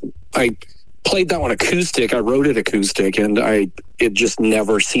played that one acoustic. I wrote it acoustic, and it just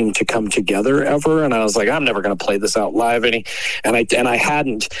never seemed to come together ever. And I was like, I'm never going to play this out live and I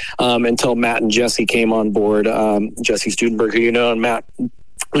hadn't until Matt and Jesse came on board. Jesse Studenberg, who you know, and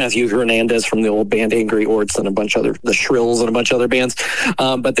Matthew Hernandez from the old band Angry Orts and a bunch of the Shrills and a bunch of other bands.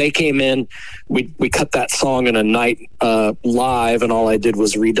 But they came in, we cut that song in a night live, and all I did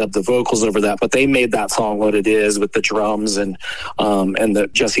was redub the vocals over that. But they made that song what it is with the drums, and that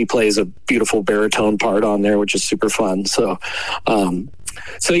Jesse plays a beautiful baritone part on there, which is super fun. So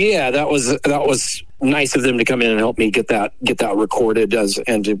yeah, that was nice of them to come in and help me get that recorded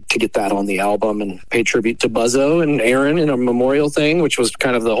and to get that on the album and pay tribute to Buzzo and Aaron in a memorial thing, which was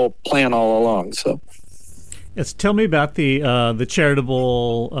kind of the whole plan all along. So, yes, tell me about the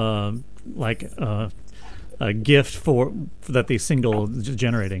charitable gift for that the single is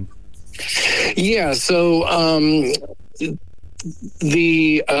generating. Yeah, so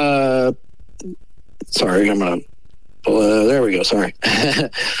sorry, I'm gonna. There we go. Sorry.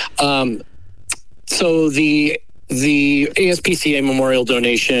 So the ASPCA memorial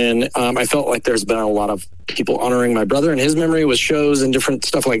donation, I felt like there's been a lot of people honoring my brother and his memory with shows and different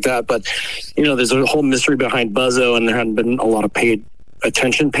stuff like that. But, you know, there's a whole mystery behind Buzzo, and there hadn't been a lot of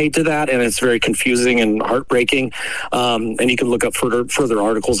attention paid to that, and it's very confusing and heartbreaking. And you can look up further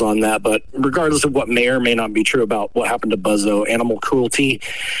articles on that. But regardless of what may or may not be true about what happened to Buzzo, animal cruelty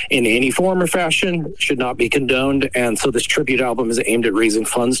in any form or fashion should not be condoned. And so this tribute album is aimed at raising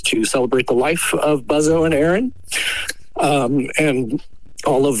funds to celebrate the life of Buzzo and Aaron. And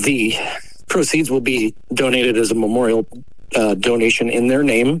all of the proceeds will be donated as a memorial donation in their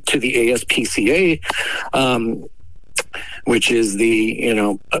name to the ASPCA, which is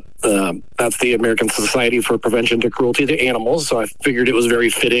that's the American Society for Prevention to Cruelty to Animals. So I figured it was very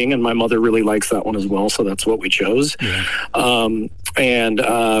fitting, and my mother really likes that one as well. So that's what we chose. Yeah.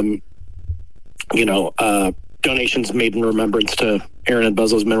 Donations made in remembrance to Aaron and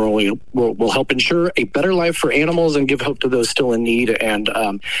Buzzo's memory will help ensure a better life for animals and give hope to those still in need. And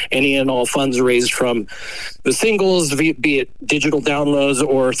any and all funds raised from the singles, be it digital downloads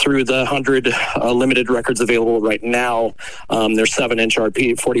or through the 100 limited records available right now, they're 7-inch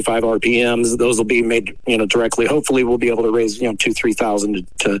RP, 45 RPMs. Those will be made, directly. Hopefully, we'll be able to raise, $2,000-3,000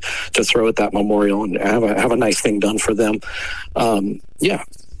 to throw at that memorial and have a nice thing done for them. Yeah.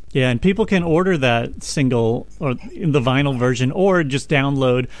 Yeah, and people can order that single or in the vinyl version or just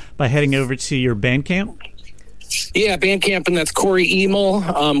download by heading over to your Bandcamp. Yeah, Bandcamp, and that's Corey Emil.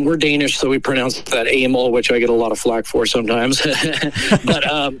 We're Danish, so we pronounce that Emil, which I get a lot of flack for sometimes. but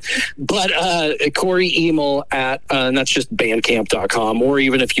Corey Emil and that's just bandcamp.com. Or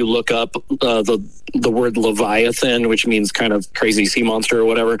even if you look up the word Leviathan, which means kind of crazy sea monster or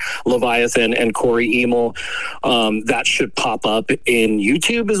whatever, Leviathan and Corey Emil, that should pop up in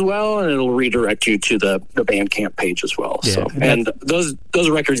YouTube as well, and it'll redirect you to the Bandcamp page as well. Yeah, so, and those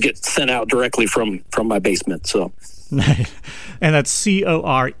records get sent out directly from my basement. So. And that's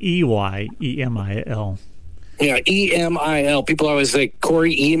CoreyEmil. Yeah, EMIL. People always say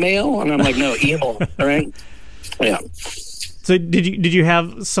Corey email, and I'm like, no, email. All right. Yeah. So did you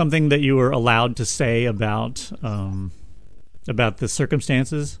have something that you were allowed to say about the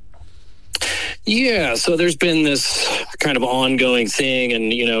circumstances? Yeah, so there's been this kind of ongoing thing,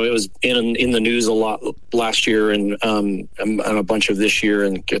 and it was in the news a lot last year and a bunch of this year,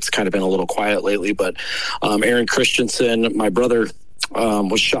 and it's kind of been a little quiet lately. But Aaron Christensen, my brother,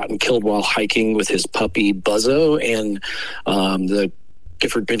 was shot and killed while hiking with his puppy Buzzo, and the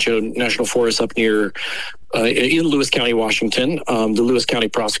Gifford-Pinchot National Forest up near in Lewis County, Washington. The Lewis County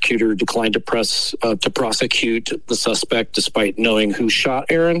prosecutor declined to prosecute the suspect despite knowing who shot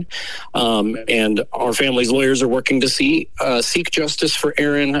Aaron. And our family's lawyers are working to seek justice for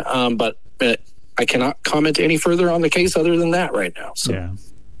Aaron, but I cannot comment any further on the case other than that right now. So.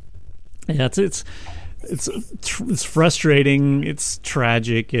 Yeah, it's frustrating. It's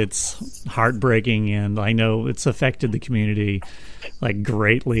tragic. It's heartbreaking, and I know it's affected the community like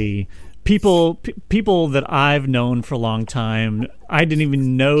greatly. People that I've known for a long time, I didn't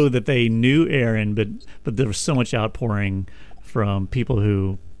even know that they knew Aaron, but there was so much outpouring from people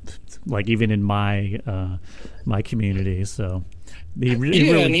who, like, even in my community. So he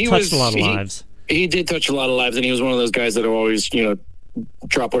really touched a lot of lives. He did touch a lot of lives, and he was one of those guys that always,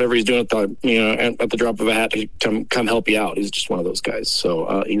 drop whatever he's doing at the drop of a hat to come help you out. He's just one of those guys.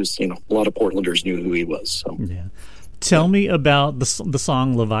 So he was, a lot of Portlanders knew who he was. So yeah. Tell me about the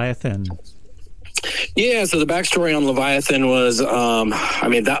song Leviathan. Yeah, so the backstory on Leviathan was,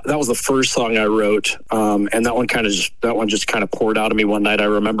 that was the first song I wrote, and that one just kind of poured out of me one night. I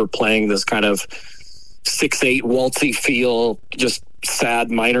remember playing this kind of 6/8 waltzy feel, just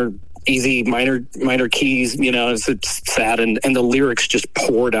sad easy minor keys, it's sad, and the lyrics just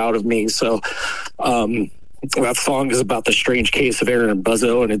poured out of me. So that song is about the strange case of Aaron and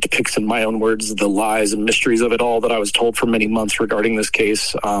Buzzo, and it depicts in my own words the lies and mysteries of it all that I was told for many months regarding this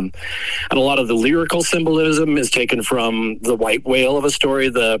case. And a lot of the lyrical symbolism is taken from the white whale of a story,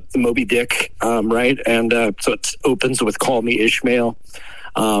 the Moby Dick, right? And so it opens with "Call Me Ishmael."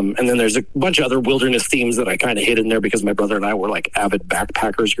 And then there's a bunch of other wilderness themes that I kind of hid in there because my brother and I were like avid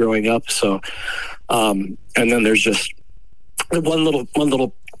backpackers growing up. So, and then there's just one little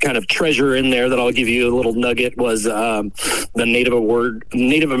kind of treasure in there that I'll give you a little nugget was the Native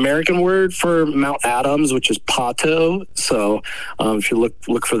American word for Mount Adams, which is Pato. So if you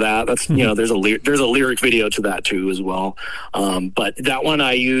look for that, that's there's a lyric video to that too as well. But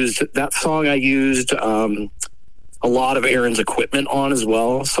that song I used a lot of Aaron's equipment on as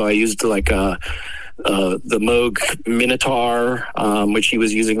well. So I used like the Moog Minotaur, which he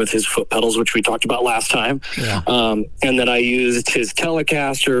was using with his foot pedals, which we talked about last time. Yeah. And then I used his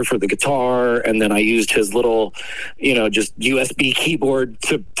Telecaster for the guitar, and then I used his little, just USB keyboard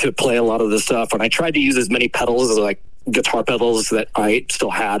to play a lot of the stuff. And I tried to use as many pedals as like guitar pedals that I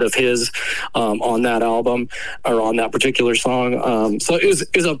still had of his on that album or on that particular song. So it was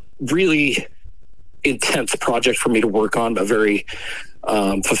a really intense project for me to work on, but very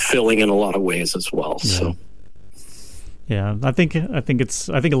fulfilling in a lot of ways as well. Yeah. So yeah, I think a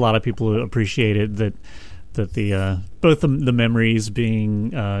lot of people appreciate it that the both the memories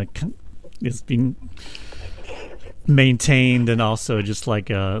being is being maintained, and also just like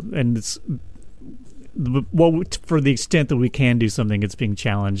and it's for the extent that we can do something, it's being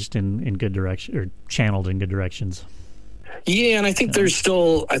challenged in good direction, or channeled in good directions. Yeah, and I think there's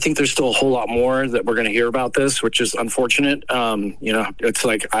still a whole lot more that we're going to hear about this, which is unfortunate. It's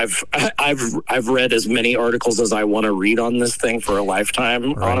like I've read as many articles as I want to read on this thing for a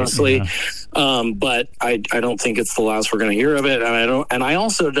lifetime, right, honestly. Yeah. But I don't think it's the last we're going to hear of it, and I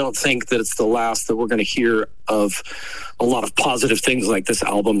also don't think that it's the last that we're going to hear of a lot of positive things like this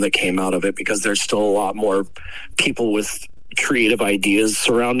album that came out of it, because there's still a lot more people with creative ideas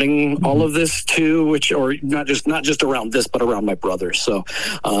surrounding all of this too, or not just around this, but around my brother. So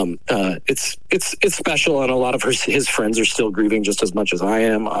it's special, and a lot of his friends are still grieving just as much as I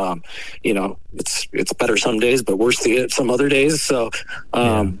am. It's better some days, but worse some other days. So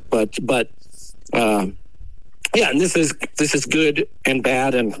yeah, and this is good and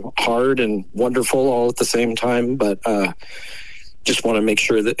bad and hard and wonderful all at the same time. But just want to make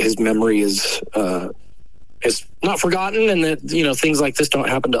sure that his memory is not forgotten, and that things like this don't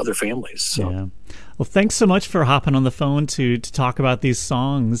happen to other families. So. Yeah. Well, thanks so much for hopping on the phone to talk about these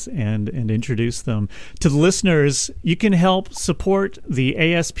songs and introduce them to the listeners. You can help support the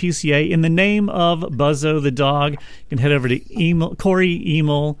ASPCA in the name of Buzzo the dog. You can head over to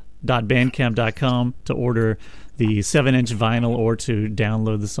CoreyEmil.bandcamp.com to order the 7-inch vinyl or to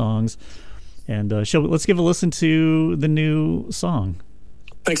download the songs. And let's give a listen to the new song.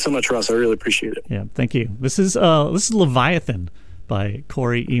 Thanks so much, Ross. I really appreciate it. Yeah, thank you. This is Leviathan by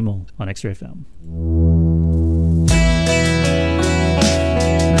Corey Emil on X-Ray FM.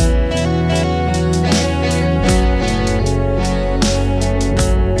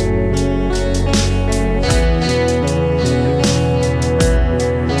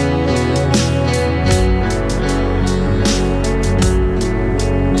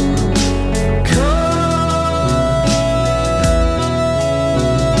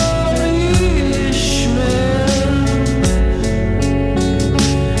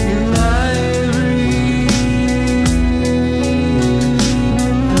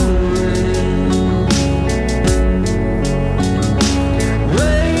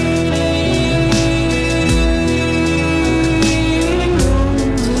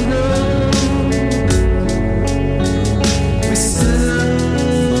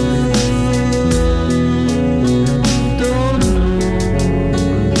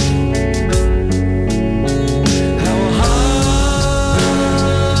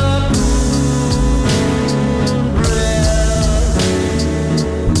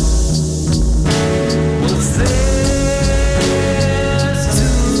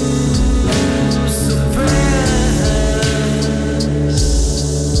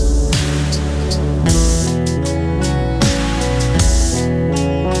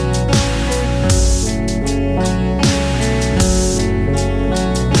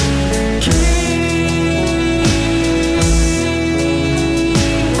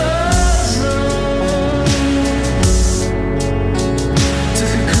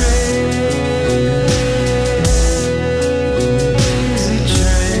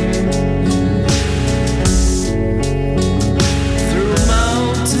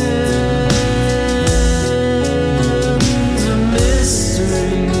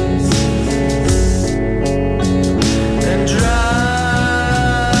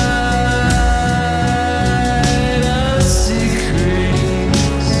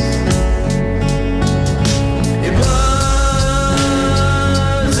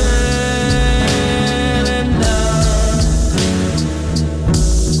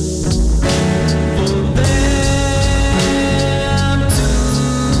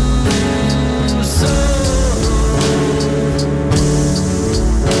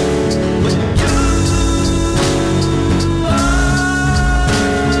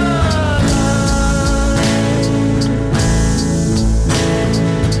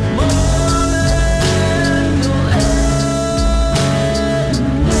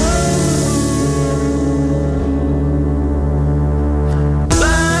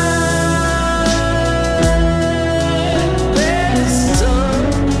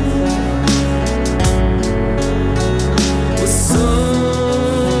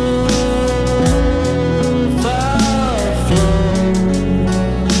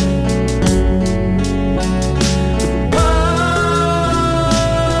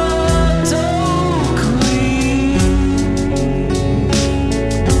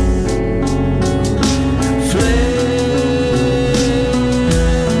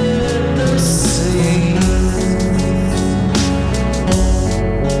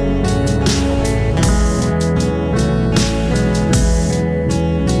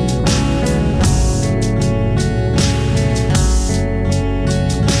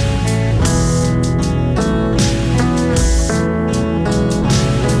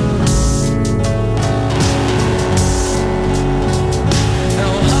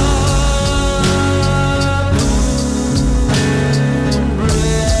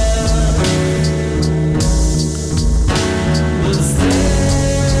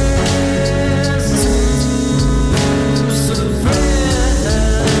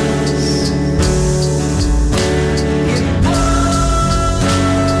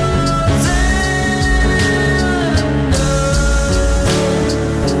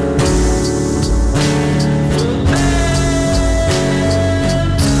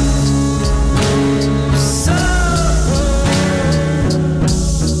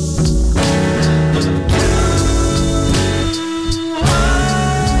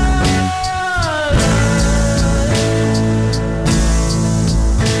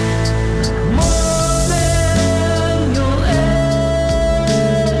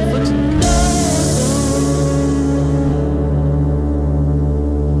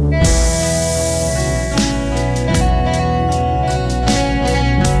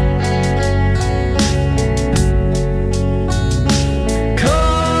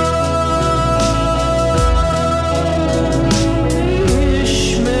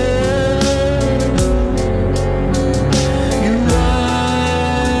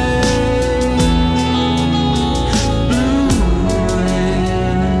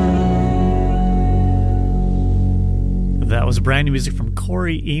 brand new music from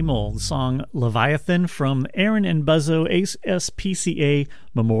Corey Emil, the song Leviathan from Aaron and Buzzo ASPCA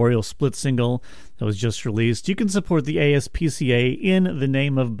Memorial Split Single that was just released. You can support the ASPCA in the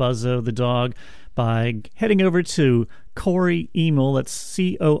name of Buzzo the dog by heading over to Corey Emil, that's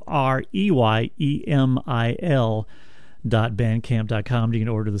COREYEMIL.bandcamp.com. You can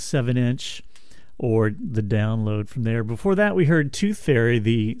order the 7-inch or the download from there. Before that, we heard Tooth Fairy,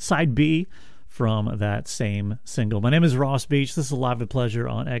 the side B from that same single. My name is Ross Beach. This is Live at Pleasure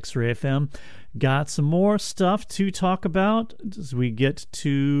on X-Ray FM. Got some more stuff to talk about as we get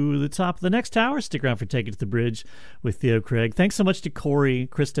to the top of the next hour. Stick around for Take It to the Bridge with Theo Craig. Thanks so much to Corey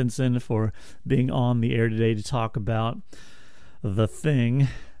Christensen for being on the air today to talk about The Thing.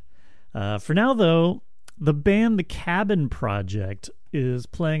 For now, though, the band The Cabin Project is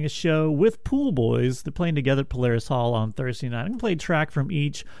playing a show with Pool Boys. They're playing together at Polaris Hall on Thursday night. I'm going to play a track from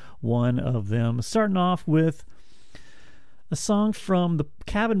each one of them, starting off with a song from the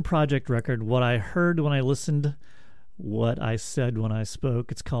Cabin Project record, What I Heard When I Listened, What I Said When I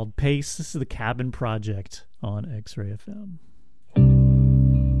Spoke. It's called Pace. This is the Cabin Project on X-Ray FM.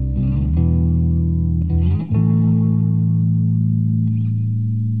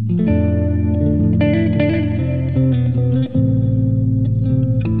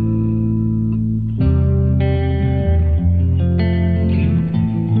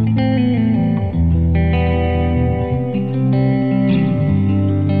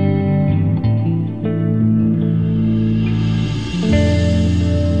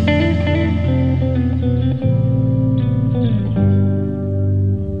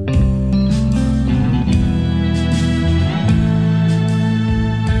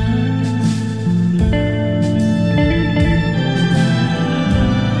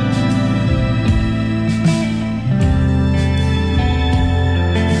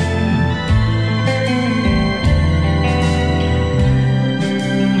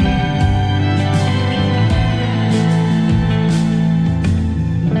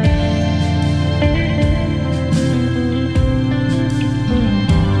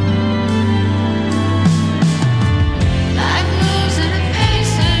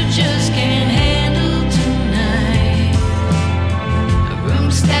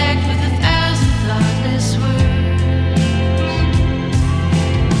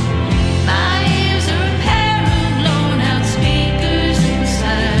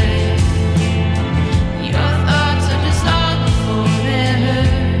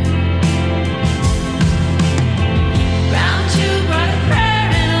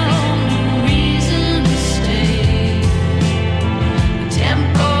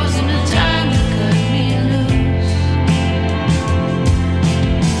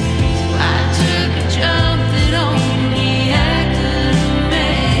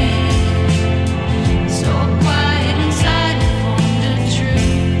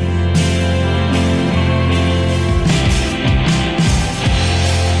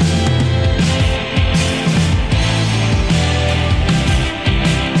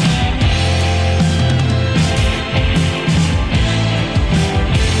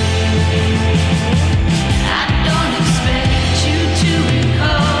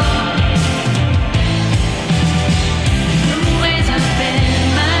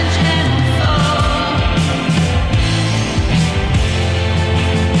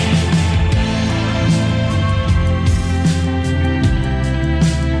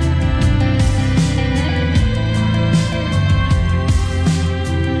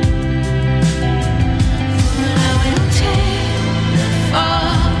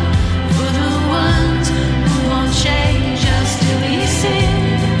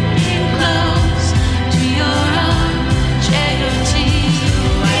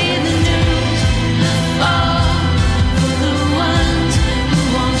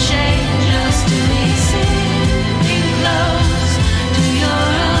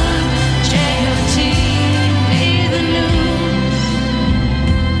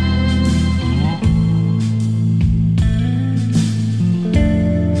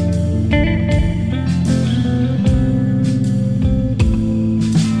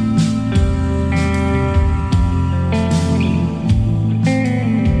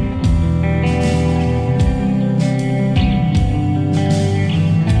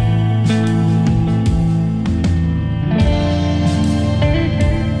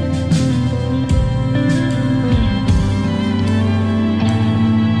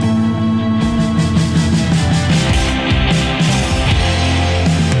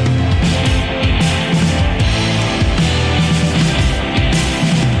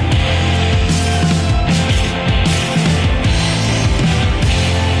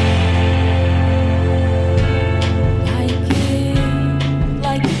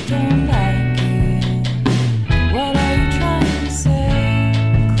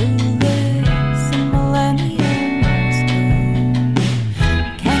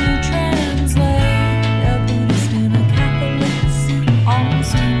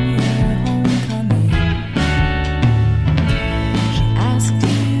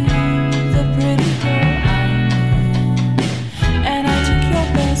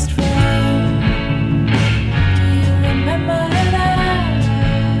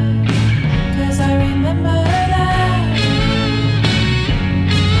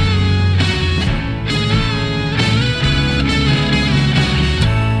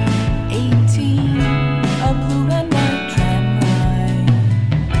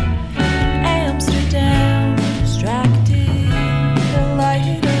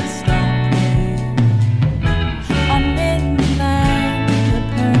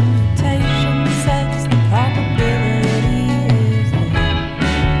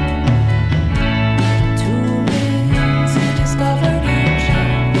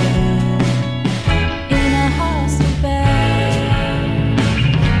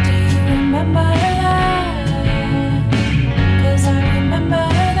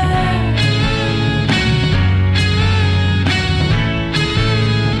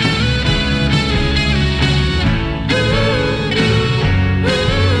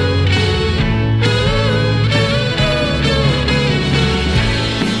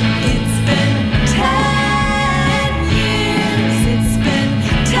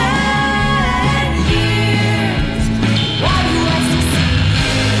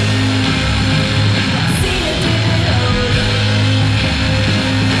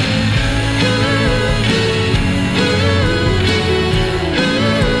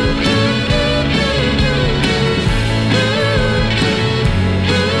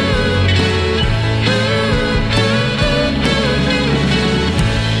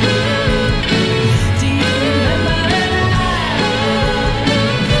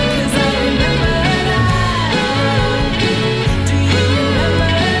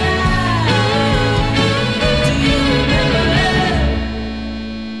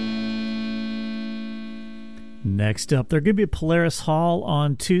 Next up, they're going to be at Polaris Hall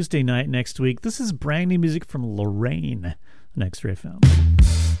on Tuesday night next week. This is brand new music from Lorraine on X-Ray FM.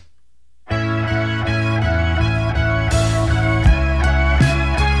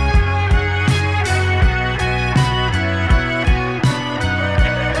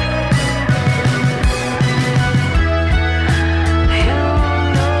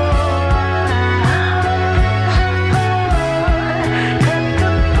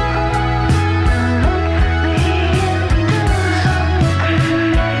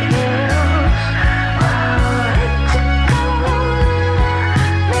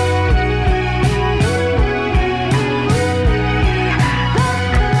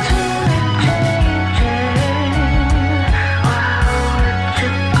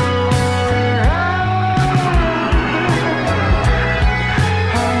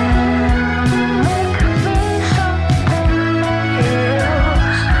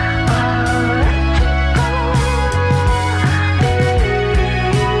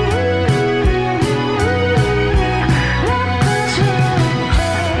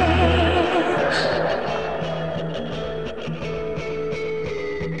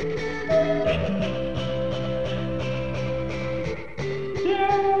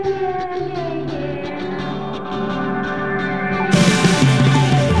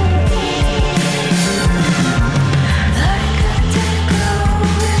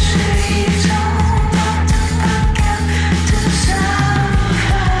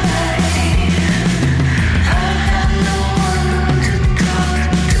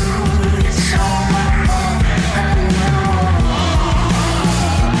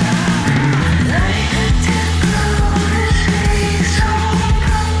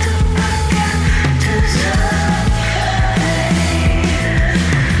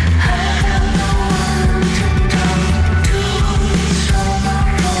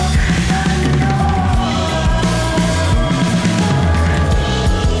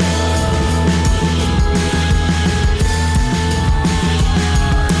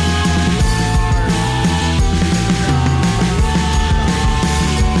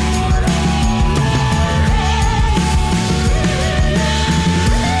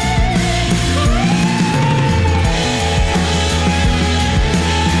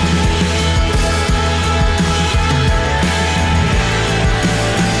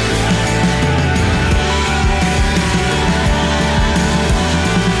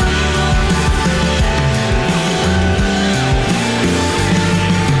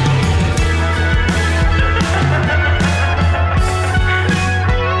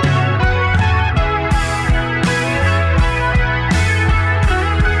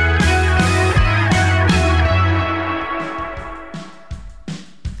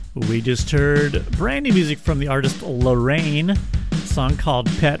 We just heard brand new music from the artist Lorraine, a song called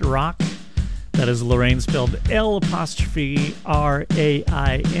Pet Rock. That is Lorraine spelled L''RAIN.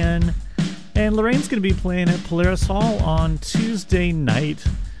 And Lorraine's going to be playing at Polaris Hall on Tuesday night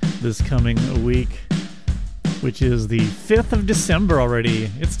this coming week, which is the 5th of December already.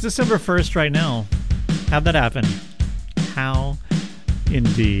 It's December 1st right now. How'd that happen? How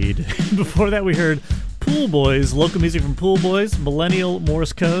indeed. Before that, we heard Pool Boys, local music from Pool Boys, Millennial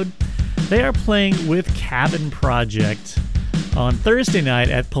Morse Code. They are playing with Cabin Project on Thursday night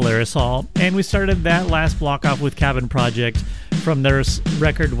at Polaris Hall, and we started that last block off with Cabin Project from their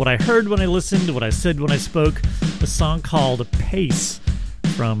record What I Heard When I Listened, What I Said When I Spoke, a song called Pace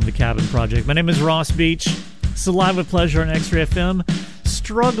from the Cabin Project. My name is Ross Beach. It's a Live with Pleasure on X-Ray FM,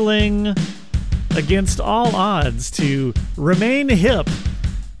 struggling against all odds to remain hip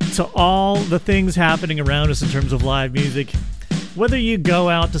to all the things happening around us in terms of live music. Whether you go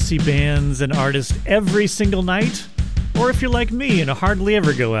out to see bands and artists every single night, or if you're like me and hardly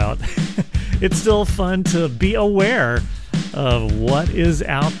ever go out, it's still fun to be aware of what is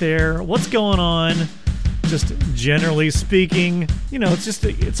out there, what's going on. Just generally speaking, you know, I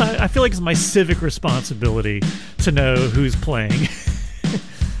feel like it's my civic responsibility to know who's playing.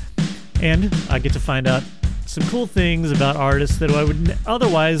 And I get to find out some cool things about artists that I would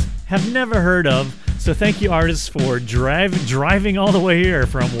otherwise have never heard of. So thank you, artists, for driving all the way here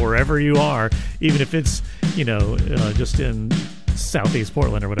from wherever you are, even if it's, just in Southeast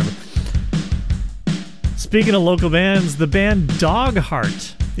Portland or whatever. Speaking of local bands, the band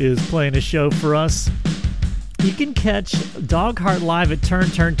Dogheart is playing a show for us. You can catch Dogheart live at Turn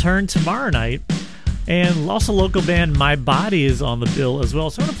Turn Turn tomorrow night. And also local band My Body is on the bill as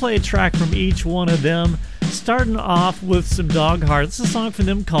well. So I'm going to play a track from each one of them, starting off with some Dogheart. This is a song from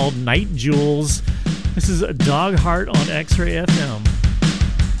them called Night Jewels. This is Dogheart on X-Ray FM.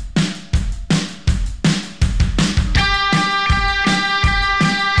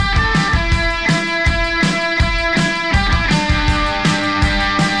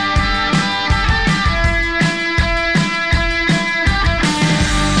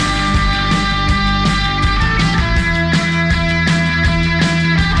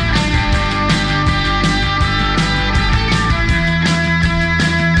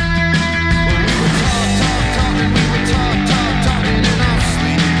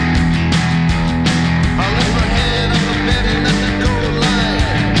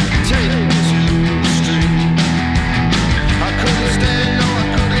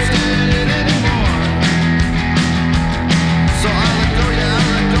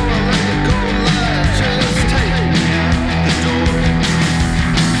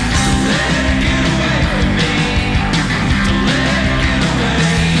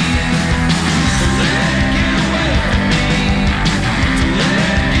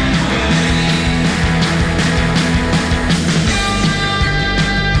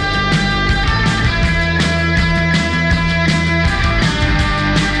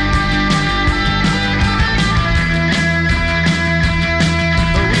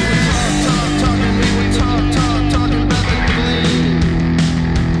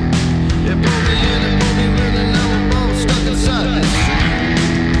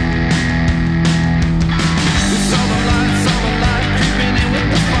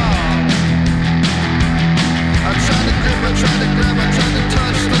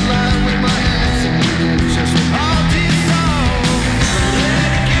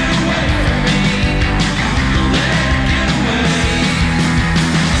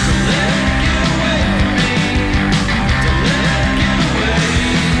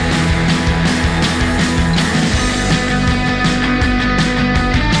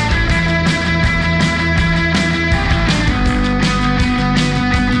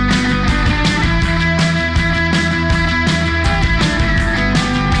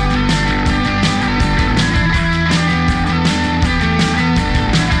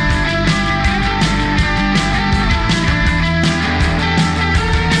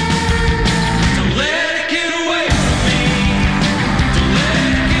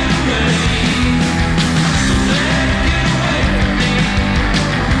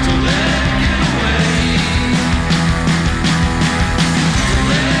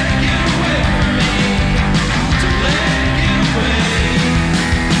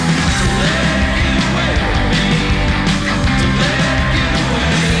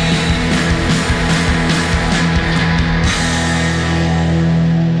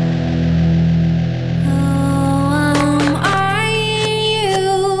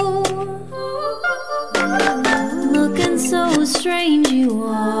 strange you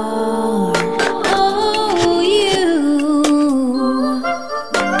are. Oh, you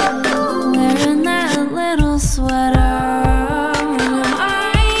wearing that little sweater.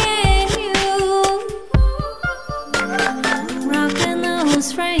 Eyeing you, rocking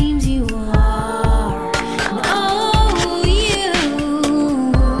those frames you are. Oh, you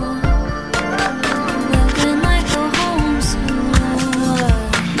looking like a homeschooler.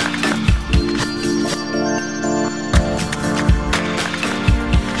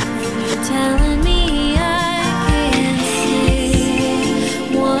 You're telling me I can't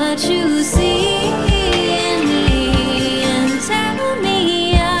see what you see in me, and tell me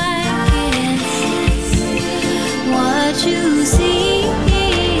I can't see what you see in me.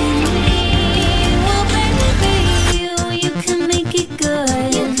 Well, baby, you can make it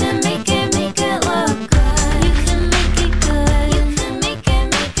good. You can make it look good. You can make it good. You can make it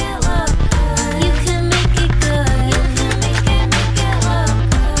look good. You can make it good. You can make it look good.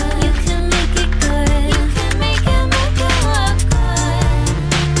 You can make it good. You can make it look good.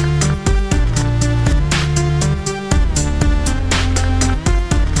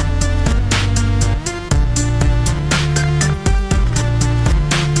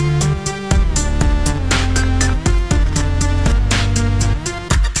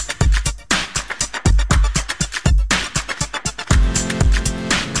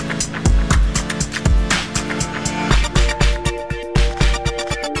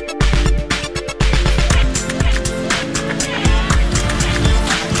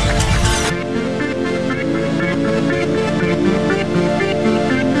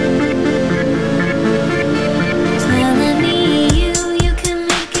 Telling me you can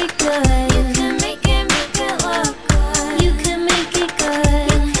make it good. You can make it look good. You can make it good. You can make it look good. You can make it good.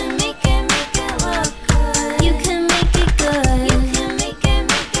 You can make it look good. You can make it good. You can make it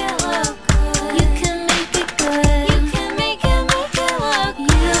look good. You can make it good. You can make it look good.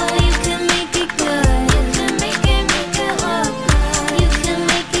 You can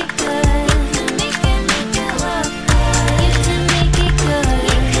make it good. You can make it look good. You can make it good.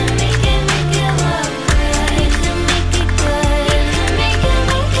 You can make it look good. You can make it good. You can make it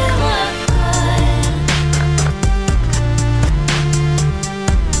look good.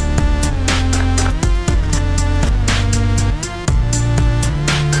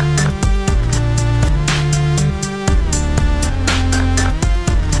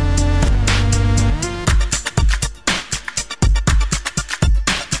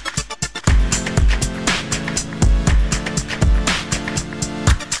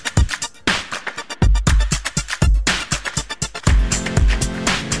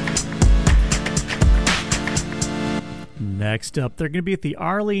 Next up, they're going to be at the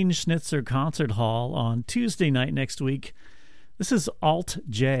Arlene Schnitzer Concert Hall on Tuesday night next week. This is Alt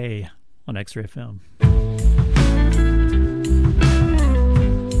J on X-Ray FM.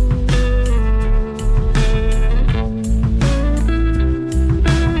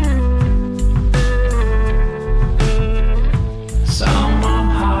 Summer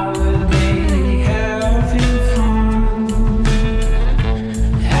holiday, having fun.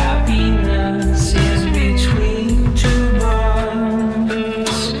 Happiness is between two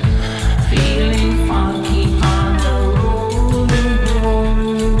buds. Feeling funky on the rolling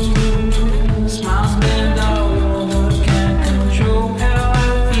road. Smiles bend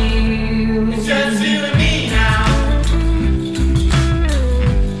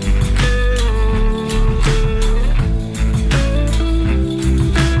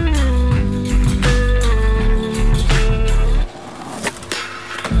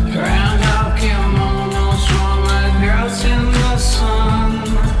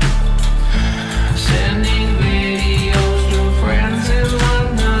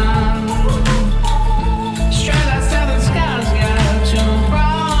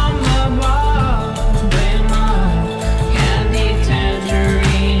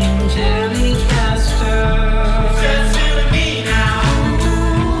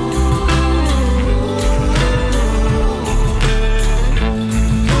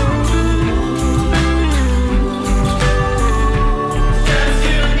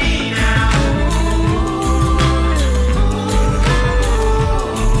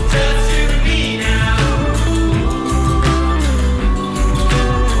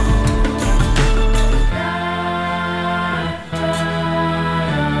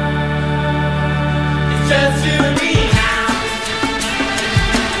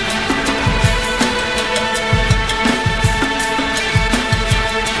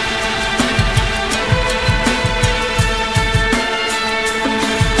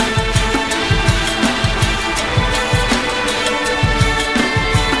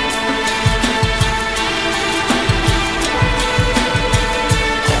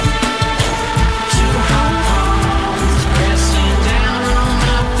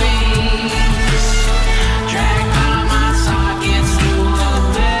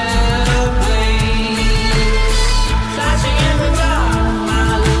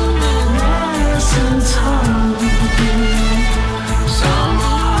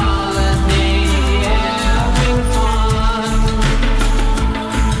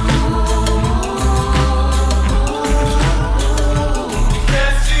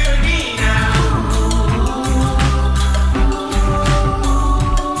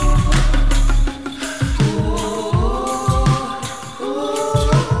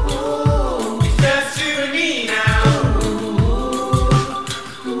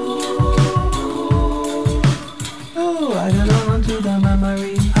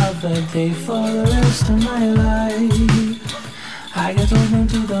day for the rest of my life. I get open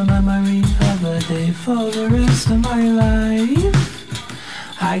to the memory of a day for the rest of my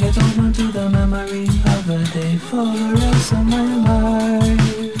life. I get open to the memory of a day for the rest of my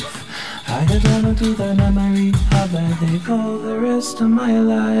life. I get open to the memory of a day for the rest of my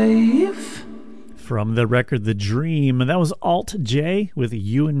life. From the record The Dream, that was Alt J with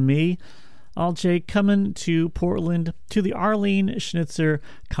You and Me. Alt J coming to Portland to the Arlene Schnitzer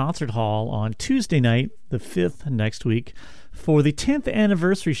Concert Hall on Tuesday night, the 5th next week, for the 10th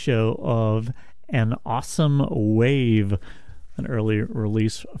anniversary show of An Awesome Wave, an early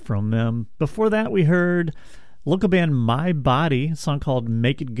release from them. Before that, we heard local band My Body, a song called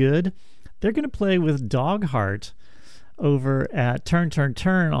Make It Good. They're going to play with Dogheart over at Turn Turn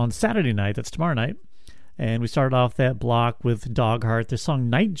Turn on Saturday night. That's tomorrow night. And we started off that block with Dogheart, their song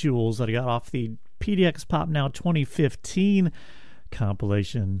Night Jewels that I got off the PDX Pop Now 2015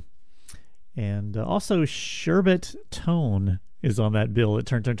 compilation. And also Sherbet Tone is on that bill at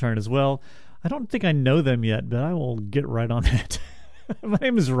Turn Turn Turn as well. I don't think I know them yet, but I will get right on that. My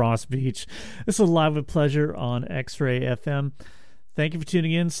name is Ross Beach. This is Live with Pleasure on X-Ray FM. Thank you for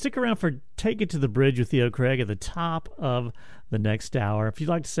tuning in. Stick around for Take It to the Bridge with Theo Craig at the top of the next hour. If you'd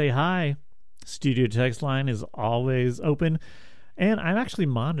like to say hi, studio text line is always open, and I'm actually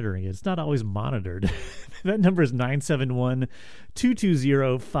monitoring it. It's not always monitored. That number is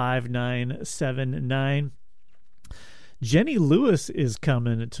 971-220-5979. Jenny Lewis is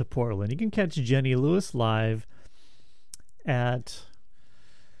coming to Portland. You can catch Jenny Lewis live at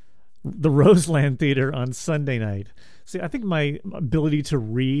the Roseland Theater on Sunday night. See, I think my ability to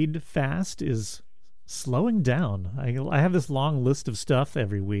read fast is slowing down. I have this long list of stuff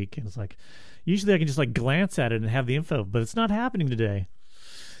every week, and it's like, usually I can just like glance at it and have the info, but it's not happening today.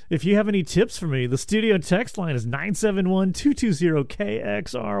 If you have any tips for me, the studio text line is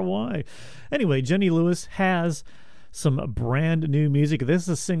 971-220-KXRY. Anyway, Jenny Lewis has some brand new music. This is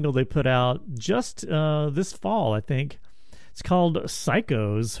a single they put out just this fall, I think. It's called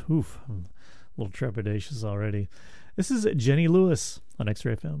Psychos. Oof, I'm a little trepidatious already. This is Jenny Lewis on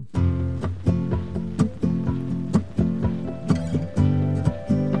X-Ray FM.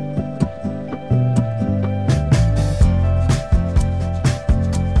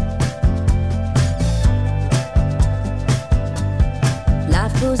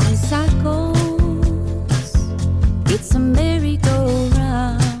 Life goes in cycles. It's a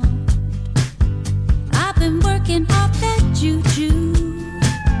merry-go-round. I've been working off that juju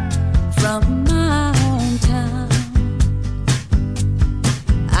from my hometown.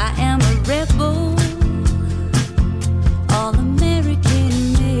 I am a rebel, all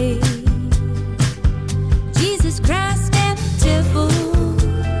American made. Jesus Christ and the devil,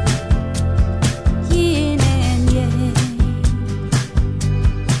 yin and yang.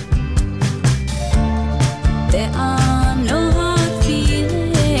 There are no hard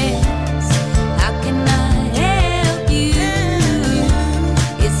feelings. How can I help you?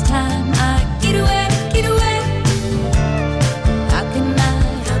 It's time I get away, get away. How can I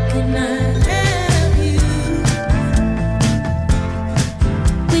help you?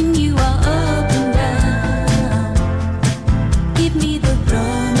 When you are up and down, give me the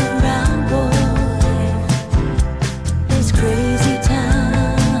runaround, boy. This crazy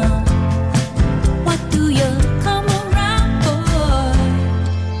town. What do you come around for?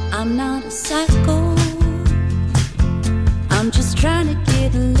 I'm not a psycho. I'm just trying to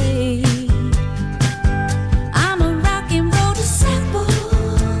get laid. I'm a rock and roll disciple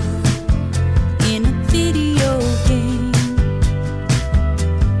in a video game.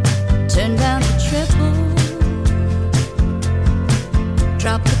 Turn down the treble,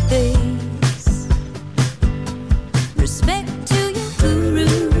 drop the bass. Respect to your guru.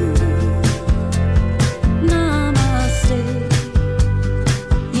 Namaste.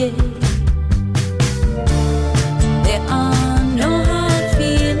 Yeah. There are no hard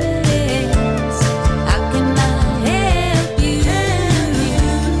feelings. How can I help you?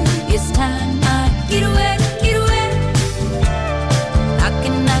 It's time I get away, get away. How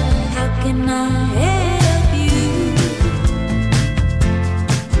can I help you?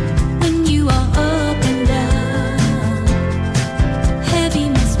 When you are up and down, heavy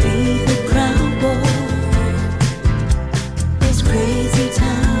must be the crown, boy. This crazy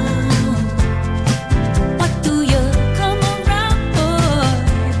town. What do you come around for?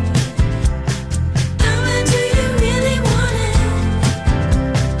 How much do you really want it?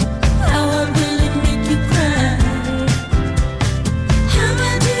 How hard will it make you cry? How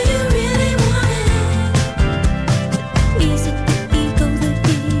much do you really want it?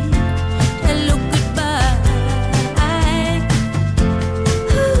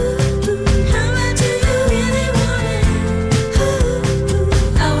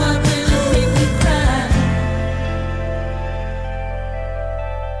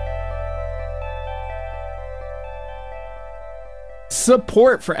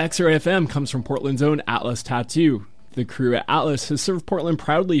 Support for XRFM comes from Portland's own Atlas Tattoo. The crew at Atlas has served Portland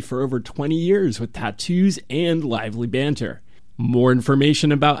proudly for over 20 years with tattoos and lively banter. More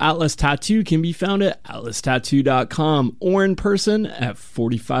information about Atlas Tattoo can be found at atlastattoo.com or in person at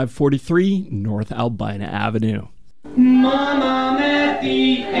 4543 North Albina Avenue. Mama met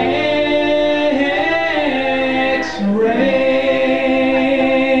the X-ray.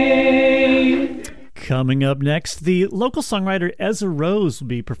 Coming up next, the local songwriter Ezra Rose will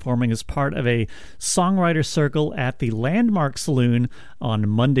be performing as part of a songwriter circle at the Landmark Saloon on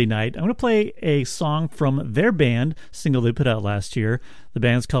Monday night. I'm going to play a song from their band, single they put out last year. The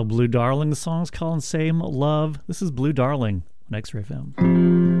band's called Blue Darling. The song's called Same Love. This is Blue Darling on X-Ray FM.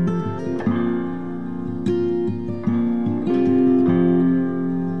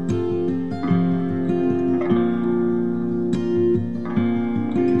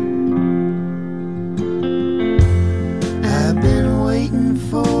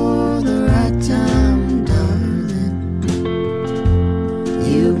 For the right time, darling.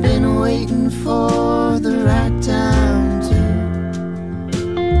 You've been waiting for the right time too.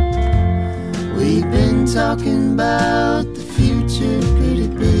 We've been talking about the future, pretty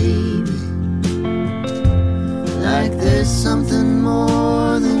baby. Like there's something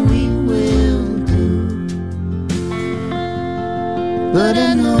more than we will do. But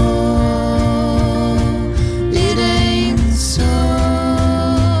I know it ain't so.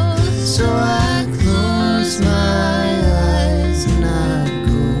 So I close my eyes and I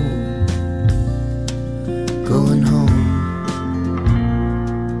go, going home.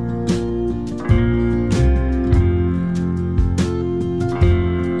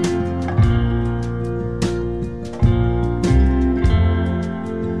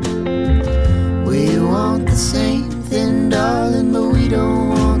 We want the same thing, darling, but we don't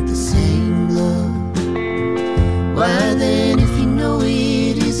want the same love. Why then, if you know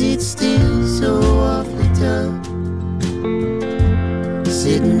it, it's still so awfully tough.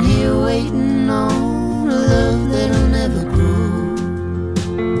 Sitting here waiting on a love that'll never grow.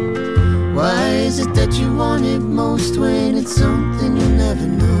 Why is it that you want it most when it's something you'll never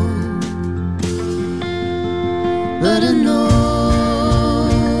know? But I know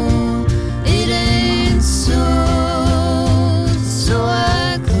it ain't so. So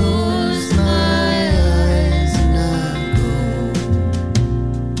I close my eyes and I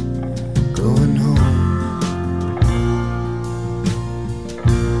going home.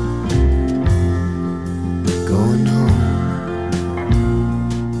 Going home.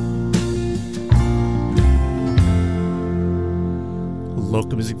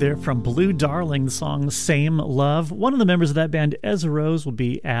 Local music there from Blue Darling, the song Same Love. One of the members of that band, Ezra Rose, will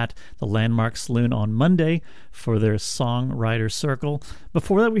be at the Landmark Saloon on Monday for their songwriter circle.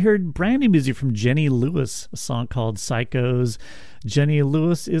 Before that, we heard brand new music from Jenny Lewis, a song called Psychos. Jenny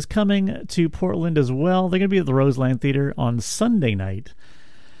Lewis is coming to Portland as well. They're going to be at the Roseland Theater on Sunday night.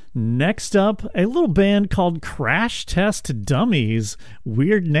 Next up, a little band called Crash Test Dummies.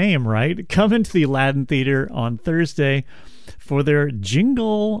 Weird name, right? Coming to the Aladdin Theater on Thursday for their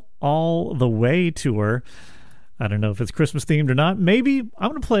Jingle All the Way tour. I don't know if it's Christmas themed or not. Maybe.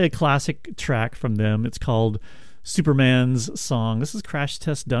 I'm going to play a classic track from them. It's called Superman's Song. This is Crash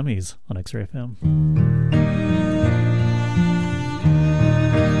Test Dummies on X-Ray FM.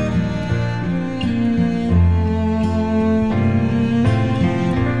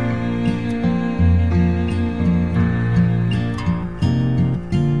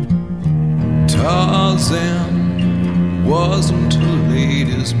 Tarzan wasn't a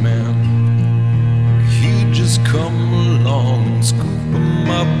ladies' man. He'd just come along and scoop him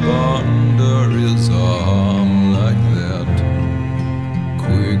up under his arm like that,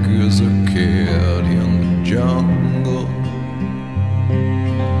 quick as a cat in the jungle.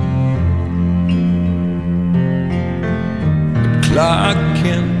 But Clark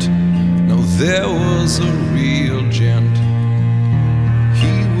Kent, no, there was a real gent.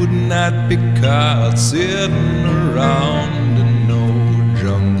 Would not be caught sitting around in no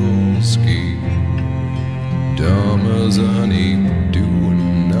jungle ski, dumb as an ape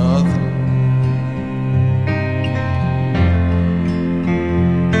doing nothing.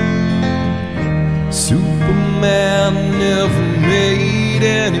 Superman never made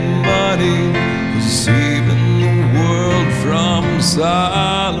any money saving the world from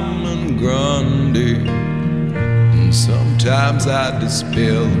Solomon Grundy. Sometimes I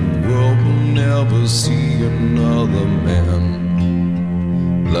despair the world will never see another man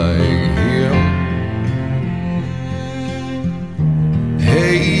like him.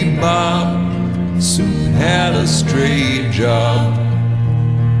 Hey Bob, soon had a straight job,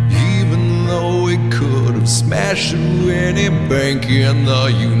 even though he could could smash through any bank in the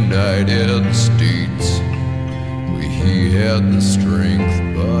United States. He had the strength,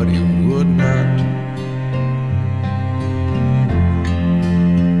 but he would not.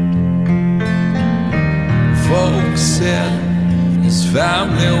 Folks said his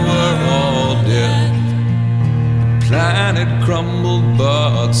family were all dead. The planet crumbled,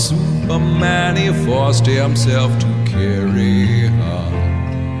 but Superman, he forced himself to carry on.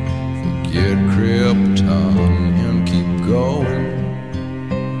 Forget Krypton and keep going.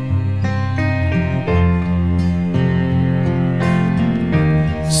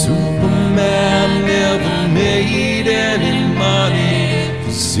 Superman never made any money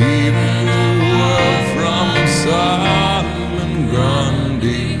for saving the world from Sodom and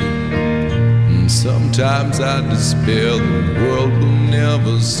Grundy. And sometimes I despair the world will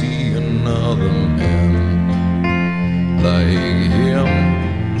never see another man like him.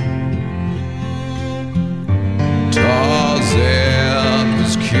 Tarzan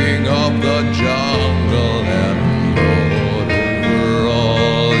was king of the jungle and lord over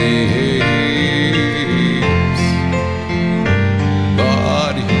all the apes.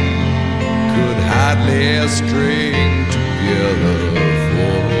 But he could hardly string together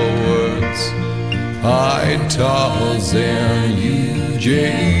 4 words. I, Tarzan, you,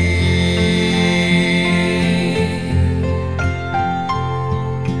 Jane.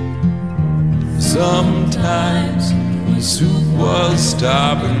 Sometimes when Soup was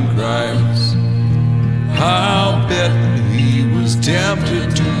stopping crimes, I'll bet he was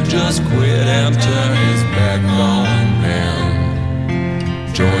tempted to just quit and turn his back on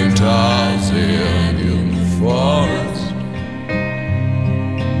man. Join Tarzan in the forest.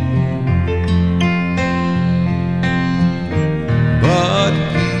 But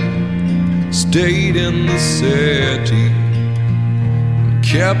he stayed in the city,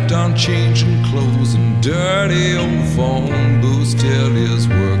 kept on changing clothes and dirty old phone booths till his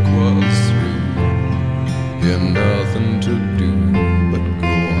work was through. He had nothing to do but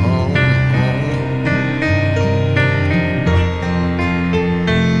go home.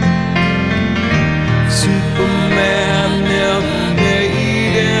 Superman never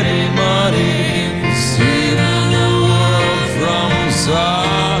made any money for saving the world from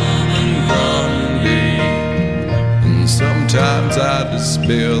Sodom and Grundy. And sometimes I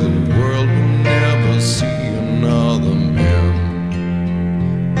despair the world will never see another man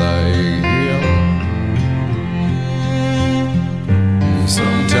like him. And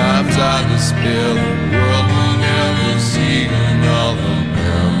sometimes I despair the world will never see another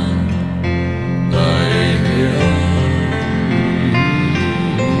man like him.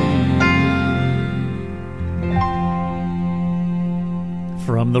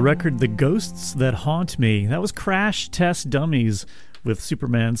 From the record The Ghosts That Haunt Me, that was Crash Test Dummies with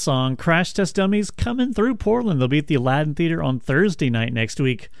Superman's song. Crash Test Dummies coming through Portland. They'll be at the Aladdin Theater on Thursday night next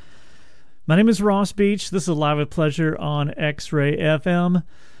week. My name is Ross Beach. This is Live with Pleasure on X-Ray FM.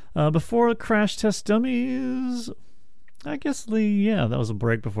 Before Crash Test Dummies, I guess that was a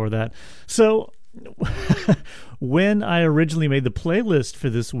break before that. So when I originally made the playlist for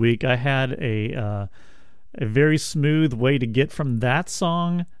this week, I had a very smooth way to get from that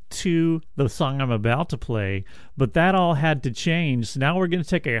song to the song I'm about to play, but that all had to change. So now we're going to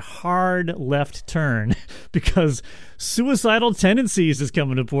take a hard left turn because Suicidal Tendencies is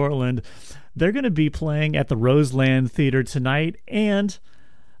coming to Portland. They're going to be playing at the Roseland Theater tonight, and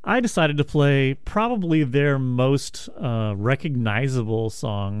I decided to play probably their most recognizable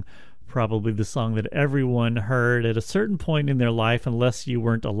song, probably the song that everyone heard at a certain point in their life, unless you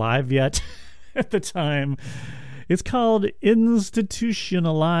weren't alive yet at the time. It's called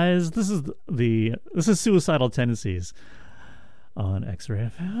Institutionalized. This is Suicidal Tendencies on X-Ray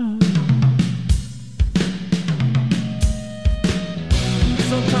FM.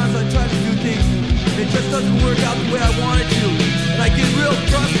 Sometimes I try to do things and it just doesn't work out the way I want it to, and I get real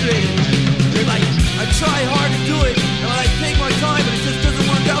frustrated. And like I try hard to do it, and I take my time, but it just doesn't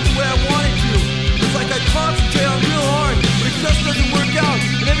work out the way I want it to. It's like I concentrate on real hard, but it just doesn't work out.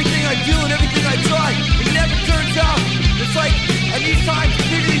 And everything I do and everything I try, it never turns out. It's like I need time to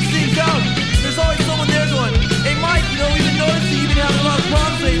figure these things out. And there's always someone there going, "Hey Mike, we've been noticing you've been having a lot of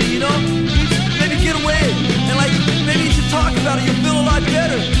problems lately, You should maybe get away and like maybe you should talk about it. You'll feel a lot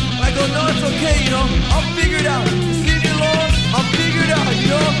better." And I go, "No, it's okay, I'll figure it out. Just leave me alone. I'll figure it out,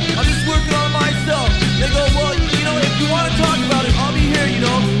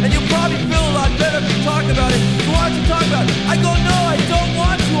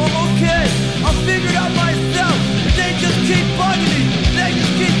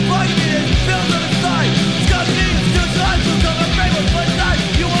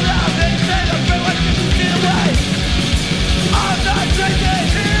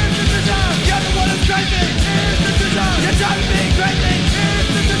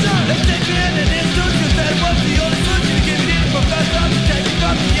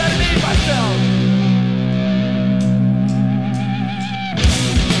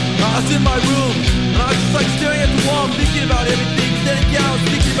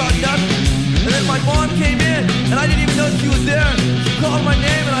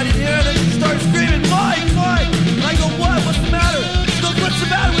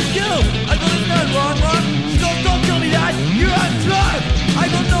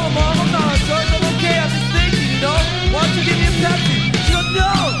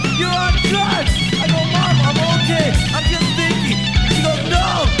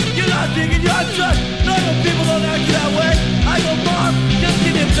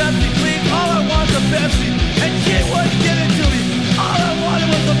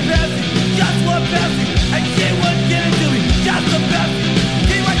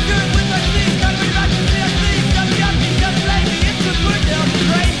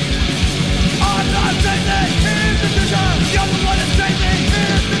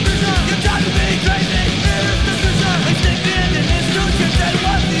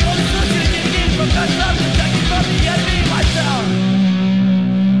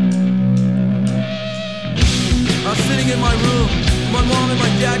 my room. My mom and my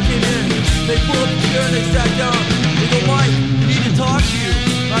dad came in. They pulled up a chair and they sat down. They go, Mike, we need to talk to you.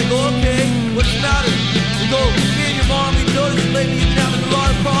 I go, okay, what's the matter? They go, me and your mom, we've noticed lately you've been having a lot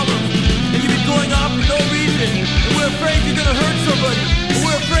of problems. And you've been going off for no reason. And we're afraid you're going to hurt somebody. And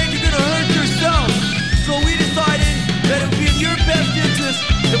we're afraid you're going to hurt yourself. So we decided that it would be in your best interest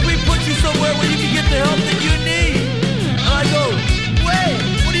if we put you somewhere where you can get the help that you need. And I go, wait,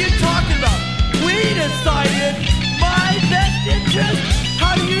 what are you talking about? We decided my best interest?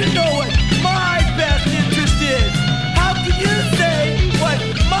 How do you know what my best interest is? How can you say what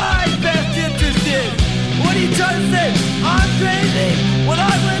my best interest is? What are you trying to say? I'm crazy? When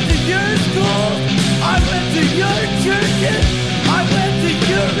I went to your schools, I went to your churches, I went to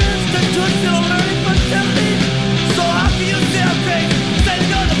your institutional learning facilities. So how can you say I'm crazy? Say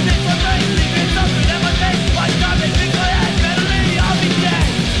no to things I'm crazy. There's something that my face, my time, they think my head. Mentally, I'll be dead.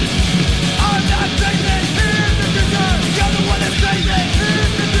 I'm not crazy. You're the one that's crazy.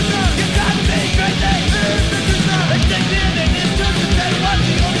 You gotta be crazy. They take me in and it's just to say what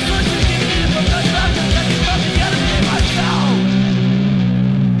the only person you need from the doctor that you from the enemy myself.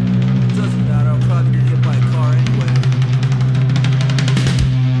 Doesn't matter. I'm probably gonna get hit by a car anyway.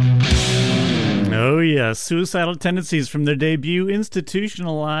 Oh, yeah. Suicidal Tendencies from their debut,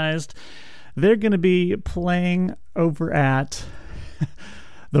 Institutionalized. They're going to be playing over at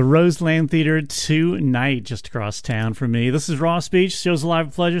the Roseland Theater tonight, just across town from me. This is Raw Speech. Show's a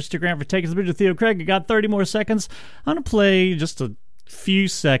live pleasure. Stick around for Taking the Bridge with Theo Craig. I got 30 more seconds. I'm going to play just a few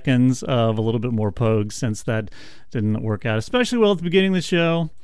seconds of a little bit more Pogue since that didn't work out especially well at the beginning of the show.